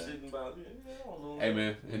finish that that bad. shit in about, I don't know. Hey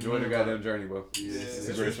man, enjoy the goddamn journey, bro. Yeah, Yeah, It's it's,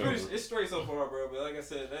 a great it's, show. pretty, it's straight so far, bro. But like I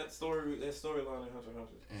said, that storyline in Hunter x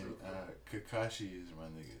Hunter. And Kakashi is my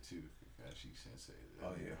nigga too. Kakashi Sensei. That Oh,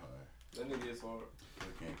 nigga yeah. hard. That nigga is hard.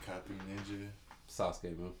 Fucking copy ninja.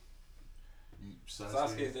 Sasuke, man.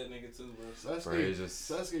 Sasuke's that nigga too, bro. Bro, it's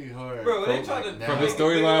just- Sasuke hard. Bro, they From- tried to from the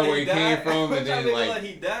storyline where he died. came from, They and tried then, to make it like-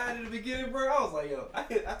 he died in the beginning, bro. I was like, yo, I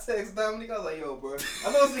texted Dominique. I was like, yo, bro.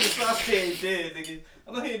 I know this nigga Sasuke ain't dead, nigga.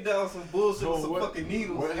 I know he ain't down with some bullshit with some fucking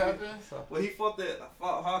needles. What nigga. happened? When he fought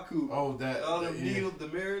Haku. Oh, that. All them yeah. needles, the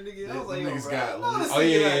mirror nigga. I Them was like, yo, niggas bro. got I know this lit. Oh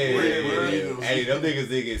yeah, nigga yeah, not yeah, dead, yeah, bro. yeah. Hey, them niggas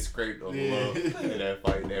did get scraped on the Yeah. love in that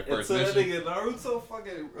fight, that first Until that mission. nigga Naruto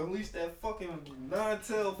fucking released that fucking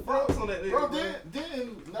nine-tailed fox on that nigga, Bro, bro.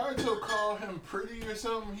 didn't Naruto call him pretty or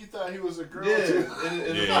something? He thought he was a girl Yeah, too. and Yeah,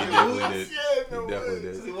 the he fucking definitely boots. did. Yeah, He no definitely way.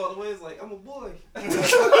 did. So he walked away, he's like, I'm a boy.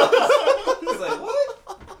 He's like, what?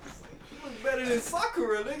 You look better than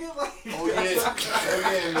Sakura, nigga. Like, Oh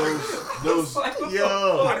yeah, and those. Like, what the Yo.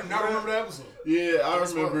 I fuck, do not bro? remember that episode. Yeah, I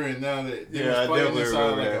remember it now that they Yeah, I was fighting definitely inside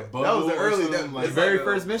remember like a that. bubble. That was the or early, something the like very like a,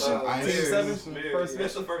 first mission, Ice Team Age. 7, Mirror, first yeah,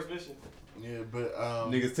 that's mission. the first mission. Yeah, but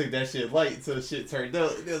Niggas took that shit light until shit turned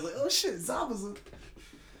up. They was like, oh shit, Zabuza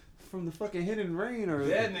from the fucking Hidden Rain or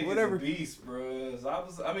That nigga's whatever. a beast, bro.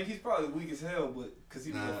 I mean, he's probably weak as hell, but because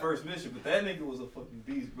he was the Nah. first mission. But that nigga was a fucking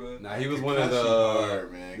beast, bro. Nah, he was one of Kakashi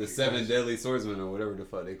hard, man. the Kakashi. 7 deadly swordsmen or whatever the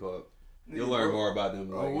fuck they call it. You'll Nigga, learn bro. more about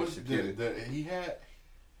them. Oh, Like, in what's Shippuden.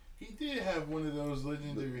 he did have one of those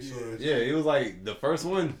legendary swords. Yeah, it was like the first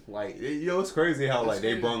one. Like, it's crazy how That's like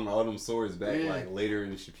they crazy. brought all them swords back Yeah. like later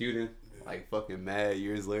in Shippuden, like fucking mad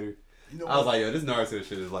years later. You know I was what? like, yo, this Naruto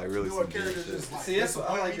shit is like really You know some what good character shit. just like See, that's what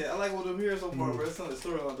I like disappointed me? that. I like what I'm hearing so far, bro. That's something the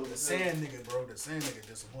storyline doing. The sand nigga, bro. The sand nigga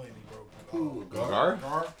disappointed me, bro. Who, Gar?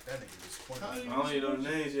 Gar? That nigga disappointed How me. do you- I don't even know the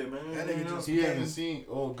names yet, man. That nigga just- He haven't seen.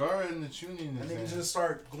 Oh, Gara and the Chunin That is nigga in. just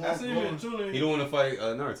start I glowing. seen him in Chunin. He don't want to fight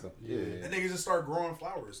Naruto. Yeah. That nigga just start growing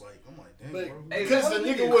flowers. Like, I'm like, damn, But bro. Hey, because what the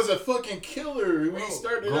nigga- nigga was a fucking killer when Bro, he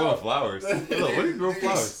started Growing out. flowers. Look, what do you grow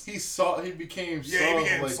flowers? He saw. He became Yeah, he soft,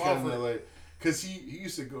 became like softer. kind of like. Cause he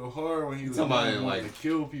used to go hard when he was talking about wanting in, like- to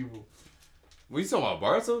kill people. What you talking about,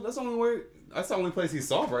 Boruto? That's the only way. That's the only place he's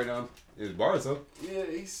soft right now. Is Boruto. Yeah,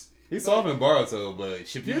 he's He's soft in Boruto, but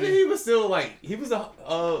Shippuden, he was still like he was a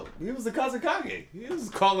Kazekage. He was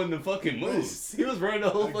calling the fucking moves. He was running the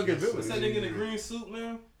whole I fucking guess so. village. What's that nigga in the green suit,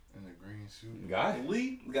 man? in the green suit. Guy,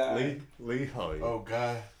 Lee? Guy. Lee, oh yeah. Oh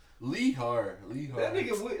God, Lee hard. That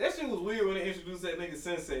nigga, that shit was weird when they introduced that nigga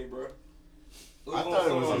Sensei, bro. I thought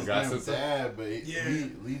it was some his guy damn Sensei. dad, but Yeah.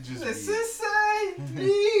 Lee just The be, Sensei,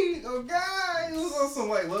 Lee, oh guy, it was on some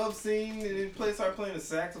like love scene, and then started playing the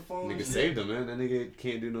saxophone. Nigga and shit. saved him, man. That nigga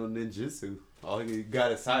can't do no ninjutsu. All he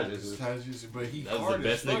got is side jutsu. but he That was hard the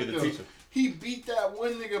best as fuck, nigga to though. teach him. He beat that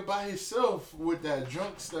one nigga by himself with that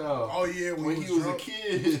drunk style. Oh yeah, when he was drunk. a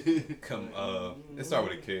kid. It started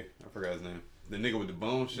with a kid. I forgot his name. The nigga with the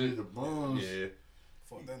bone Shit, shit. the bones. Yeah.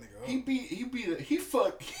 Fuck that nigga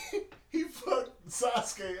up. He fucked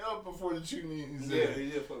Sasuke up before the Chunins. Yeah, he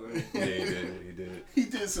did fuck with him. Yeah, he did. He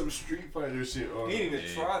did some Street Fighter shit on He didn't him. even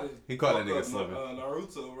Yeah. try to. He caught that fuck nigga up slipping.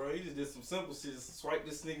 Naruto, bro. He just did some simple shit. Just swipe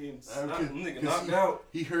this nigga and Uh, knock cause- nigga cause knocked out.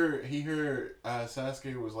 He heard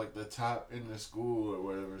Sasuke was like the top in the school or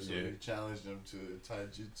whatever, so Yeah. he challenged him to a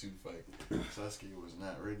taijutsu fight. Sasuke was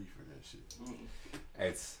not ready for that shit.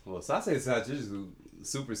 Sasuke's side jutsu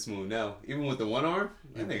super smooth now. Even with the one arm,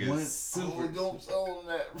 that nigga is super. Don't own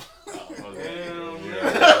that. Damn,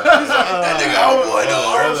 That nigga,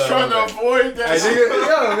 I was trying to avoid that Hey, shit. nigga,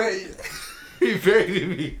 yo, man. He baited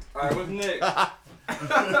me. Alright, what's next?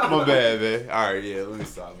 My bad, man. Alright, yeah, let me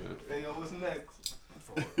stop, man. Hey, yo, what's next?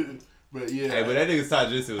 But yeah, Hey, but that nigga's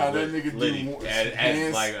taijutsu how was that nigga litty. do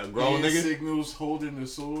As like a grown hand nigga. signals holding the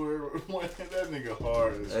sword. That nigga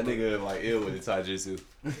hard. As That fuck. nigga like ill with the taijutsu.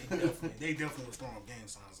 They definitely was throwing up gang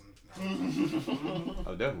signs. And,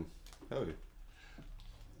 Oh, definitely. Hell yeah.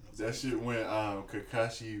 That shit when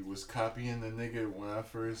Kakashi was copying the nigga when I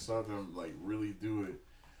first saw them like really do it.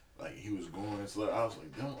 Like he was going slow. I was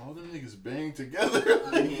like, damn, all them niggas bang together.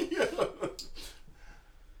 Like,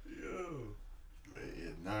 yo. But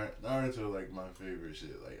yeah, Naruto like my favorite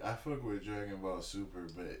shit. Like I fuck with Dragon Ball Super,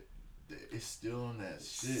 but it's still on that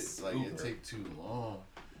shit. Like it Super. take too long.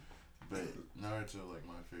 But Naruto like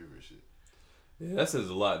my favorite shit. Yeah, that says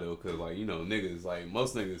a lot though, cause like you know niggas like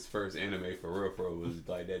most niggas first anime for real was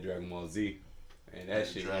like that Dragon Ball Z, and that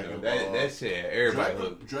shit Dragon you know Ball. that shit had everybody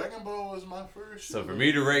hooked. Dragon Ball was my first. So shit. for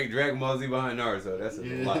me to rank Dragon Ball Z behind Naruto, that says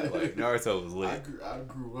Yeah. a lot. Like Naruto was I lit.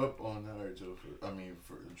 grew up on Naruto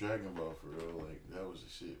for Dragon Ball for real. Like that was the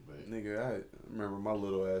shit. But Nigga, I remember my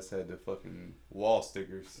little ass had the fucking wall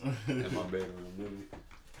stickers in my bedroom. Really.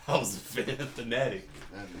 I was a fanatic.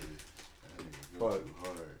 that nigga go Fuck. too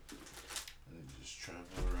hard. And then just travel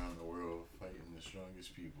around the world fighting the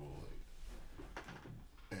strongest people. Like,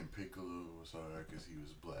 and Piccolo was hard because he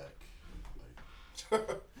was black. Like,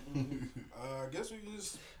 I guess we can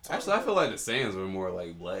just. Actually, I feel like the Saiyans were more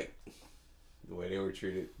like black, the way they were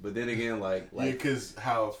treated. But then again, yeah, because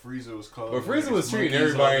how Frieza was called. But Frieza was treating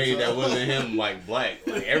monkeys all the everybody that time. wasn't him like black.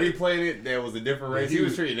 Like every planet that was a different race, he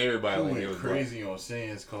was treating everybody He like went he was crazy on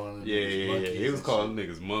Saiyans calling them black. Yeah, niggas yeah, yeah. monkeys He was and calling them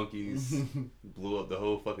niggas monkeys. shit. Blew up the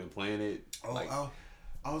whole fucking planet. Oh, Like,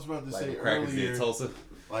 I was about to like say the crackers earlier, did Tulsa.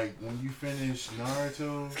 like when you finish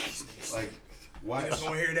Naruto, like watch. Niggas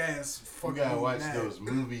gonna hear that and You fucking gotta watch mad. those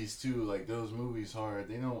movies too. Like those movies hard.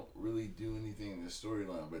 They don't really do anything in the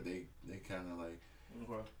storyline, but they kind of like.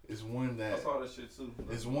 Okay. It's one I that saw that shit too.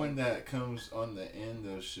 it's one that comes on the end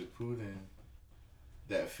of Shippuden.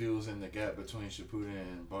 That fills in the gap between Shippuden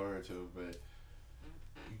and Boruto, but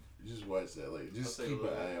you just watch that. Like just I'll take keep a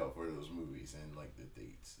an look. eye out for those movies and like the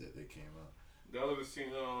dates that they came out. Y'all ever seen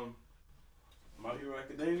My Hero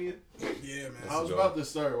Academia? Yeah, man. I was go. about to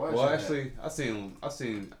start watching. Well, that. actually,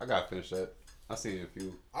 I got finished that. I seen a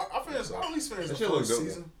few. I finished. I at least finished That the shit look first dope,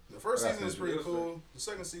 season. The first I got season is finished pretty it. cool. The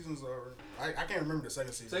second season's alright. I can't remember the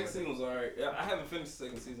second season. Second right season now. was alright. Yeah, I haven't finished the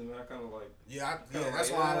second season, man. I kind of like. Yeah, Kinda that's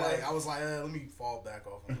like, why yeah. I was like, let me fall back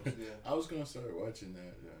off. On it. Yeah, I was gonna start watching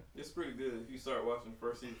that. Yeah. it's pretty good if you start watching the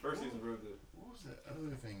first season. First season's real good. What was that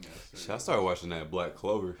other thing Shit, I started watching that Black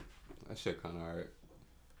Clover. That shit kind of alright.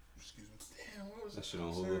 Excuse me. Damn, what was That that? shit I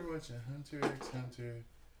on started Hulu. watching Hunter x Hunter,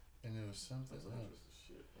 and there was something That's else. interesting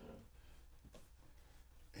shit, man.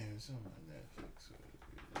 And it was something on Netflix.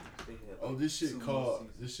 They had, Oh, like, this 2 shit more called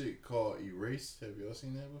seasons. this shit called Erased. Have y'all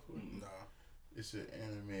seen that before? Nah. It's an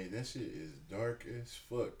anime. That shit is dark as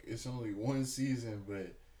fuck. It's only one season,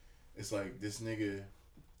 but it's like this nigga.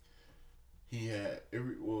 He had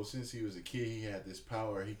since he was a kid, he had this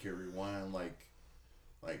power. He could rewind like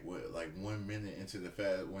 1 minute into the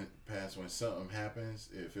past when something happens.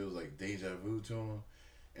 It feels like deja vu to him,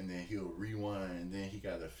 and then he'll rewind, and then he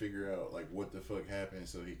got to figure out like what the fuck happened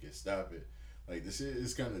so he can stop it. Like this shit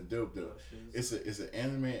is kind of dope though. It's an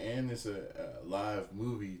anime and it's a live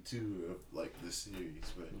movie too of like the series,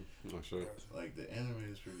 but I'm not sure. like the anime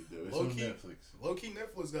is pretty dope. It's Low on key. Netflix. Low key,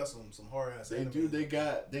 Netflix got some hard ass. They anime. do.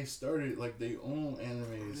 They started like they own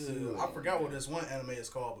animes too. I like- forgot what this one anime is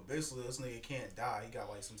called, but basically this nigga can't die. He got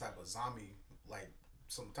like some type of zombie like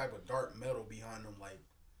some type of dark metal behind him. Like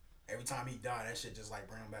every time he died, that shit just like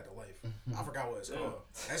bring him back to life. I forgot what it's called.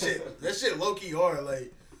 That shit low key hard.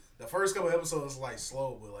 Like the first couple episodes like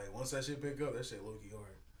slow, but like once that shit pick up, that shit low key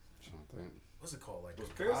hard. trying to think. What's it called? Like Was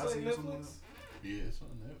Parasite Ozzy or something? Netflix? Yeah, it's on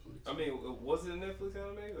Netflix. I mean, was it a Netflix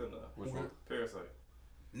anime or not? Which one? Parasite.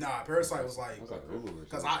 Nah, Parasite was like It's like Hulu or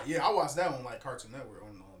because something. I watched that one like Cartoon Network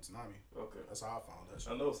on Tsunami. Okay. That's how I found that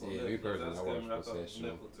shit. I know it's on Yeah, Netflix. me personally, That's I watched coming. I thought it was Possession.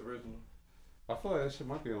 Netflix original. I feel like that shit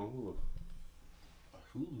might be on Hulu.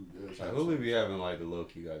 Hulu does. Like Hulu be having like the low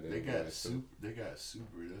key goddamn. They got movies, too. super. They got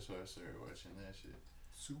Super. That's why I started watching that shit.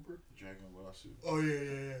 Super. Dragon Ball Super. Oh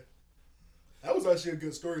yeah. That was actually a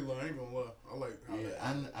good storyline. I ain't gonna lie. I like how Yeah,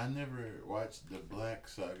 that. I never watched the Black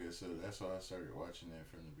Saga, so that's why I started watching that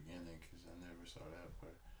from the beginning because I never saw that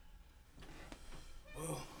part.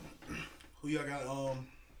 Well, who y'all got?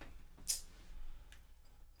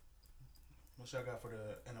 What y'all got for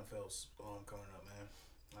the NFL's coming up, man?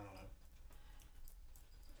 I don't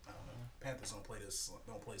know. Panthers don't play They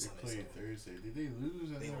Sunday. played So Thursday. Did they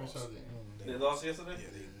lose? I They never lost. saw the end. They lost yesterday?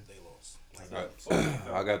 yeah, they lost.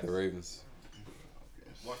 Like, I got the Ravens.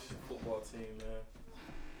 Okay. Watch the football team, man.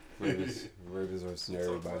 Ravens versus We'll talk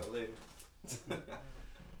everybody. about it later.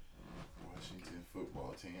 Washington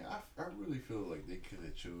football team. I really feel like they could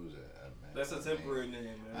have chose a That's a temporary name,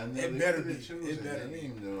 I man. know It they better coulda be. chose It a better be.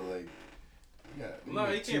 name though. Like, you No,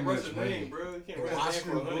 got you too can't rush much the money. name, bro. You can't The rush the name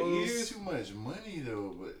Washington for 100 Wolves. years. Too much money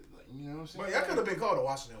though, but like, you know what I'm saying? but y'all could have been called the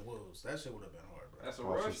Washington Wolves. That shit would have been hard, bro. That's a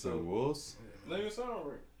rush, Washington though. Wolves. Don't even sound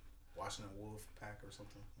right. Washington Wolf Pack or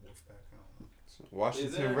something. Wolf Pack. I don't know.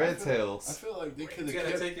 Washington Is Red that- I Tails. feel like they could You have gotta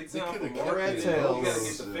kept. take it They down could for have kept Red marketing. their Tails. You gotta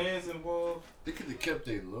get logo. the fans involved. They could have kept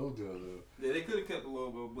their logo though. Yeah, they could have kept the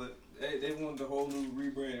logo, but they wanted the whole new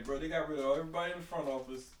rebranding, bro. They got rid of everybody in the front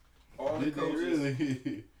office, all the Did they coaches.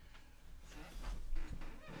 really?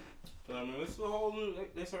 But I mean, it's a whole new.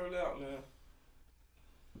 They started out, man.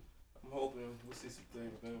 I'm hoping we'll see some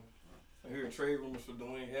things, man. I'm hearing trade rumors for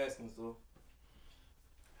Dwayne Haskins, though.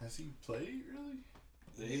 Has he played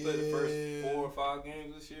really? He played the first 4 or 5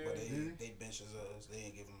 games this year. But Really? they bench his ass. They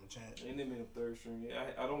ain't give him a chance. They didn't make him third string. Yeah,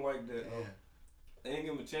 I don't like that. Damn. They didn't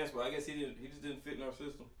give him a chance, but I guess he just didn't fit in our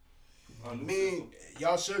system. Our I new mean, system.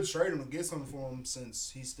 y'all should trade him and get something for him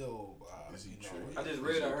since he's still. Is he you know, traded? I just Is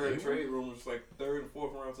read, he I heard able? trade rumors like 3rd and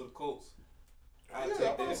 4th round to the Colts. I'd yeah, take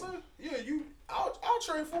I'm about that. to say, I'll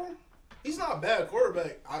trade for him. He's not a bad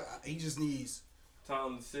quarterback. He just needs.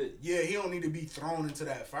 Time to sit. Yeah, he don't need to be thrown into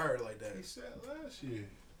that fire like that. He sat last year.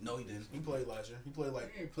 No, he didn't. He played last year. He played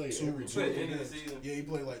like He ain't played two, every two played games. end of the season. Yeah, he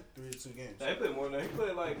played like 3 or 2 games. Nah, he played more than that. He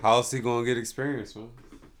played like. How's he gonna get experience, man?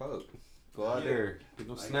 Fuck. Go out Yeah. there, get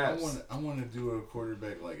them Like, snaps. I want to do a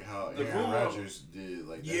quarterback like how The Aaron Boo- Rodgers did.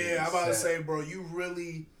 Like that Yeah, nigga I'm about to sat. say, bro, you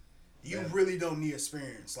really don't need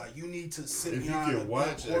experience. Like you need to sit If you behind a can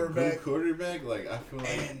watch good a good quarterback. quarterback, like I feel like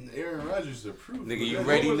And- Aaron Rodgers is the proof. Nigga, of you that.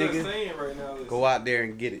 ready, What was nigga? I saying right now is Go out there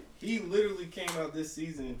and get it. he literally came out this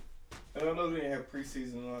season. And I know they didn't have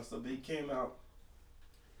preseason and all that stuff, but he came out.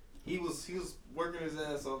 He was working his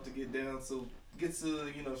ass off to get down, so get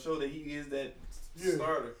to show that he is that Yeah.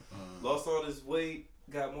 starter. Lost all this weight,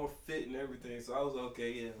 got more fit and everything. So I was like,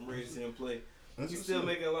 okay, yeah, I'm ready to see him play. That's He's what's still up.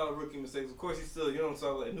 making a lot of rookie mistakes. Of course, he's still young,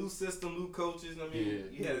 so like new system, new coaches. I mean,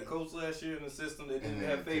 Yeah. you had a coach last year in the system that didn't And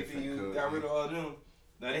have then faith in you. different Got coach, rid of all them.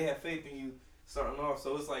 Now they have faith in you starting off.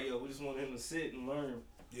 So it's like, yo, we just want him to sit and learn.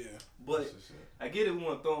 Yeah, But That's what's up. I get it, we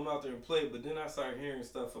want to throw him out there and play. But then I started hearing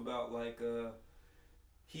stuff about like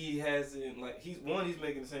he hasn't he's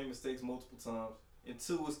making the same mistakes multiple times, and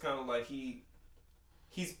 2, it's kind of like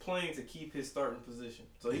he's playing to keep his starting position.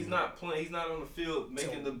 So he's not playing. He's not on the field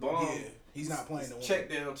making the bomb. Yeah, he's not playing the check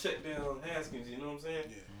down Haskins. You know what I'm saying?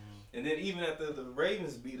 Yeah. And then even after the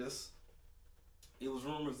Ravens beat us, it was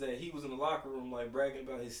rumors that he was in the locker room like bragging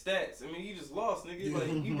about his stats. I mean, you just lost, nigga. Yeah.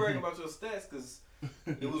 Like you bragging about your stats because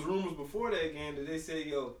it was rumors before that game that they said,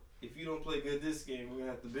 yo, if you don't play good this game, we're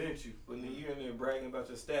gonna have to bench you. But then you're in there bragging about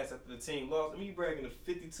your stats after the team lost. I mean, you bragging to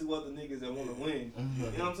 52 other niggas that want to win. You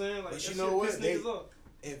know what I'm saying? Like, But that you shit know what? piss niggas off.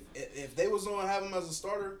 If they was gonna have him as a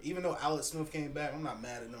starter, even though Alex Smith came back, I'm not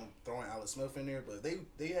mad at them throwing Alex Smith in there. But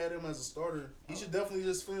they had him as a starter. He should definitely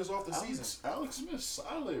just finish off the season. Alex Smith's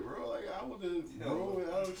solid, bro. Like I would have Yeah, rolled with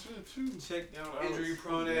Alex Smith too. Check down Injury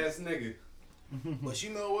prone ass nigga. But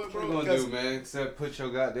you know what, What bro? you gonna Because- do, man? Except put your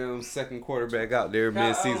goddamn second quarterback out there Kyle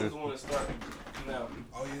mid Allen's the season. one that started now.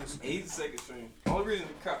 Oh yes. He's the second string. Only reason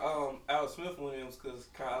Alex Smith went in was because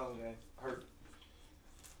Kyle Allen got hurt.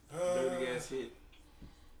 Dirty ass hit.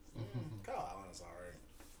 Kyle Allen's alright.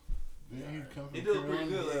 Didn't he come from He did pretty Carolina?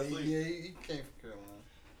 good last week. Yeah, he came from Carolina.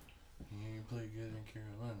 He ain't played good in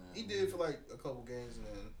Carolina. He did for like a couple games, and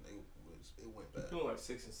then it went bad. Doing like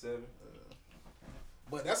 6 and 7.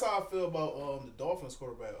 But that's how I feel about the Dolphins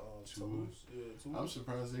quarterback. Tua. Yeah, Tua. I'm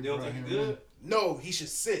surprised They they don't brought think him he good. in. No, he should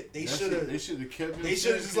sit. They should have. They should have kept him. They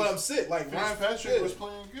should have just let him sit. Like Ryan Fitzpatrick was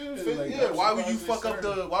playing good. Like, yeah. I'm Why would you surprised fuck up they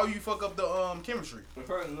started. the? Why would you fuck up the chemistry? The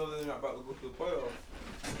person know they're not about to go to the playoffs.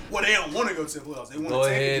 Well, they don't want to go to the playoffs. They want Go to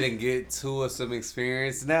take ahead it. and get Tua some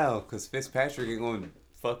experience now, cause Fitzpatrick ain't gonna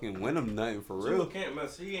fucking win them nothing for Tua real. can't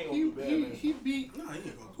mess. He ain't gonna do bad, man. He beat. No, he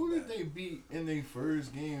ain't gonna Who do did that. they beat in their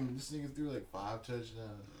first game? This nigga threw like 5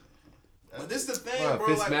 touchdowns. But this the thing, Well,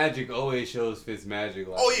 bro. Like, Fitzmagic always shows Fitzmagic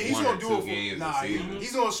like oh yeah, he's one gonna or do two it for games nah. a season.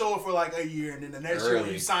 He's gonna show it for like a year, and then the next year when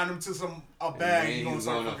Early. you sign him to a And bag, then you're he's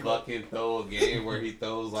gonna gonna start fucking up. fucking throw a game where he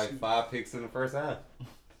throws like 5 picks in the first half.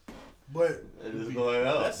 But And just going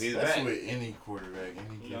up. That's, He's that's back. with any quarterback.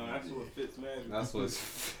 Any No, given that's day. what fits magic. That's what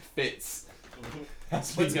fits.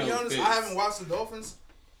 That's but what to be young honest, Fitz. I haven't watched the Dolphins.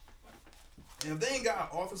 And if they ain't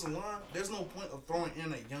got an offensive line, there's no point of throwing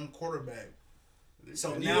in a young quarterback.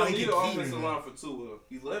 So You now don't he need can an keep offensive him. line for Tua.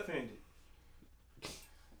 He's left-handed.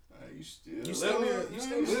 You still. You still need a- you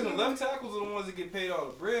still- Listen, the left tackles are the ones that get paid all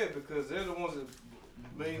the bread because they're the ones that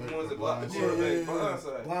main ones that block the Blind quarterback side. blind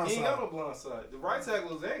side. Blind He ain't side. got no blind side. The right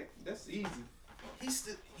tackles, that's easy.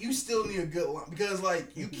 You still need a good line because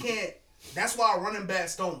like you can't. That's why running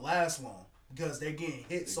backs don't last long because they're getting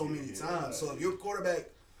hit so many Yeah. times. So if your quarterback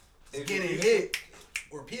is Adrian getting Peterson. hit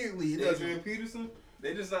repeatedly, it doesn't. Adrian Peterson,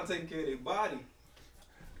 they just not taking care of their body.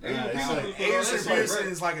 Nah, Adrian it's Peterson like- was Adrian it's Peterson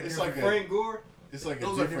like- is like a it's different. like a- Frank Gore. It's like a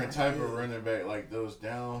Those are different different. type of running back, like those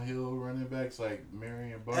downhill running backs, like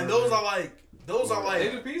Marion Barber. and those are like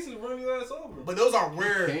Adrian Peterson run your ass over. but those are He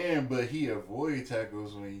rare. can, but he avoid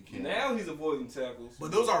tackles when he can. Now he's avoiding tackles.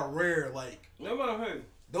 But those are rare. Like No matter who.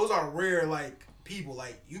 those are rare. Like people.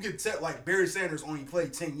 Like you could tell. Like Barry Sanders only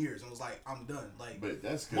played 10 years and was like, I'm done. Like But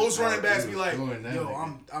that's good. most running backs He be was like, doing that yo,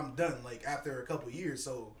 nigga. I'm done. Like after a couple years.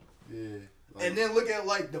 So Yeah. Like, and then look at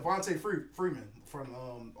like Devontae Freeman from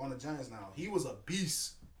on the Giants now. He was a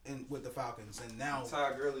beast with the Falcons, and now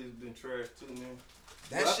Ty Gurley's been trash too, man.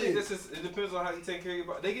 that But I think shit. that's just, it depends on how you take care of your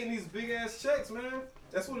body. They getting these big ass checks, man.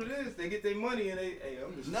 That's what it is. They get their money and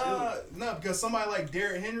I'm just Nah, because somebody like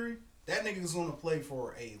Derrick Henry, that nigga's gonna play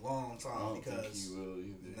for a long I time don't think because he will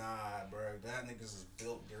either. nah, bro, that nigga's is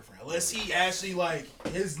built different. Unless he actually like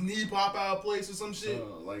his knee pop out of place or some shit.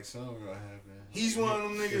 Something gonna happen. He's one of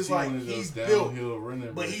them niggas, Is he like, one of those he's built, downhill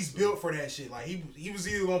running But backs? he's built for that shit. Like he was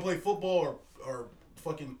either gonna play football or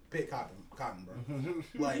fucking pit cotton, bro.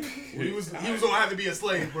 Like he was gonna have to be a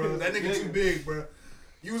slave, bro. That nigga too big, bro.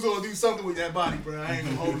 You was gonna do something with that body, bro. I ain't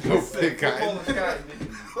gonna hold you. Pick cotton.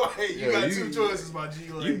 Like, you Yo, got you- two choices, my G.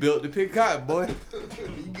 Like, You built the pick cotton, boy.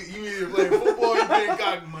 you either play football or you play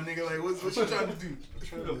cotton, my nigga. Like, what you trying to do?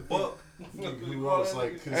 the buck. Who else?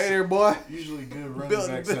 Like, 'cause Hey there, boy. usually good running Built-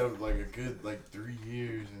 backs have like a good 3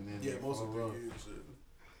 years and then Yeah, they most fall of them. off.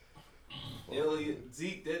 Elliott,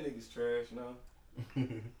 Zeke, that nigga's trash now.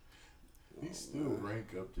 He still rank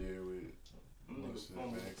up there with Them niggas most of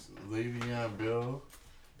fumble. the backs. Le'Veon Bell,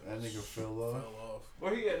 that nigga fell off. Fell off.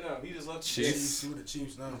 Where he at now? He just left the Chiefs. Chiefs. Chiefs, with the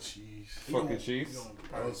Chiefs now. Chiefs. He Fucking gon- Chiefs. he gon' Oh,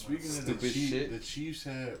 probably speaking of the Stupid Chiefs, shit. the Chiefs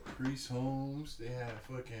had Priest Holmes. They had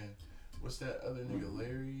fucking what's that other nigga,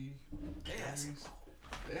 Larry? They had some-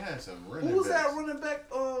 They had some running Who was that backs. running back?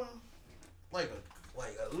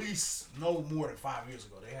 Like at least no more than 5 years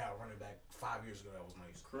ago. They had a running back 5 years ago that was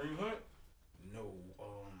nice. Kareem Hunt. No,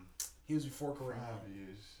 he was before Kareem. 5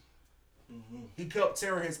 years. Mm-hmm. He kept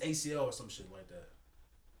tearing his ACL or some shit like that.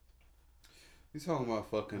 You talking about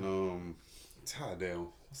fucking goddamn,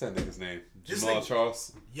 what's that nigga's name? This Jamal nigga-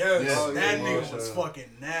 Charles. Yes, Yeah, that yeah, nigga yeah. was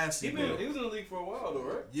fucking nasty. He bro. was in the league for a while though,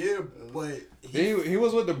 right? Yeah, but He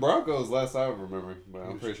was with the Broncos last I remember, but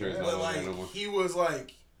I'm pretty sure he's not but on like there no more. he was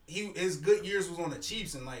like his good years was on the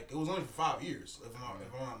Chiefs and like it was only for 5 years if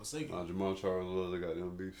I'm not mistaken. Jamal Charles was the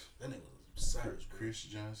goddamn beef. That nigga was savage, bro. Chris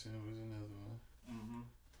Johnson was another one.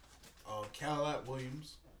 Mm-hmm. Cadillac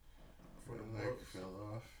Williams for the Like Bucks.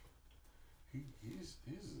 fell off. He's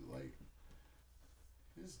like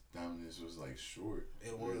his dominance was like short.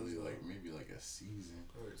 It was, really though. like maybe like a season.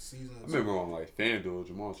 Season. I remember on like FanDuel,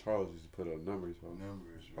 Jamal Charles used to put up numbers. Bro.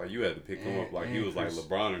 Numbers. Right? Like you had to pick him up like he And was Chris- like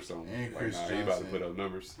LeBron or something. and Like Chris nah, he about to Johnson. put up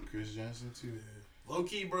numbers. Chris Johnson too. Low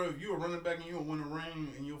key, bro. If you a running back and you don't win a ring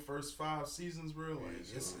in your first 5 seasons, bro, like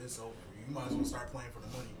Yeah, it's so- over. You might as well start playing for the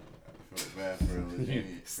money. I felt bad for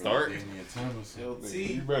Ladainian Start. Thomason. Yo, Nigga,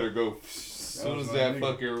 T. you better go as soon was as my that nigga.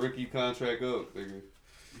 fucking rookie contract up, nigga.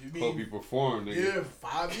 You Hope you mean, perform, nigga. yeah,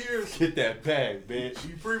 5 years. Get that bag, bitch.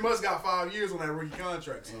 You pretty much got 5 years on that rookie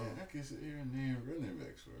contract. So Man, I can sit here and name running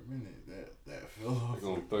backs for a minute. That fell off. They're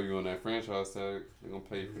gonna throw you on that franchise tag. They're gonna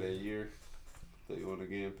pay you for that year. They want to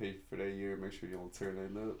again pay for that year. Make sure you don't turn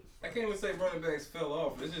that up. I can't even say running backs fell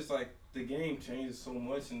off. It's just like the game changes so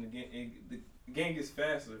much, and the game gets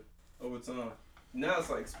faster over time. Now it's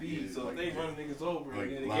like speed, Yeah, so like, if they run niggas over, like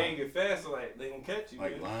and then the line- game get faster, like they gonna catch you.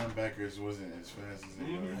 Like Man. linebackers wasn't as fast as they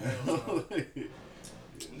Mhm. are now.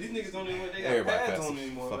 These niggas don't even they got Everybody pads fast on as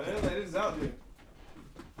anymore, fuck. man. Like this out there.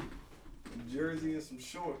 Jersey and some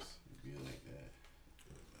shorts. Be like that.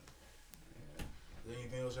 Is there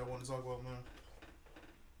anything else y'all want to talk about, man?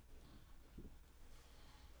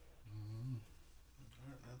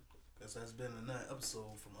 Alright, man. Guess that's been another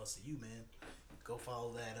episode from us to you, man. Go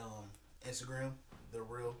follow that Instagram, The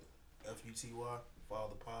Real FUTY. Follow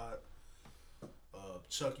the pod.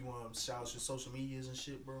 Chuck, you want to shout out your social medias and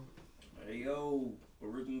shit, bro? Hey yo,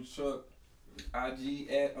 Original Chuck. IG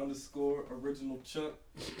 @_Original Chuck.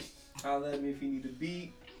 Holla at me if you need a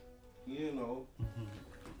beat. You know.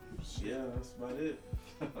 Yeah, that's about it.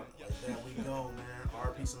 Like that, we go, man.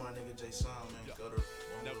 RP to my nigga Jay Sean, man. Gutter.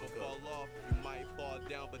 Never fall off, you might fall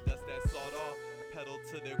down, but dust that sawed off. Pedal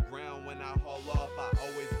to the ground when I haul off. I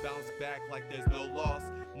always bounce back like there's no loss.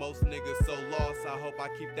 Most niggas so lost, I hope I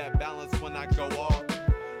keep that balance when I go off.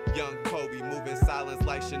 Young Kobe, moving silence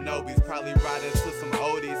like Shinobis. Probably riding to some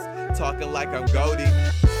oldies, talking like I'm Goldie.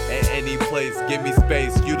 At any place, give me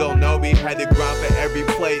space, you don't know me. Had to grind for every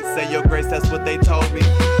plate, say your grace, that's what they told me.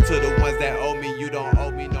 To the ones that owe me, you don't owe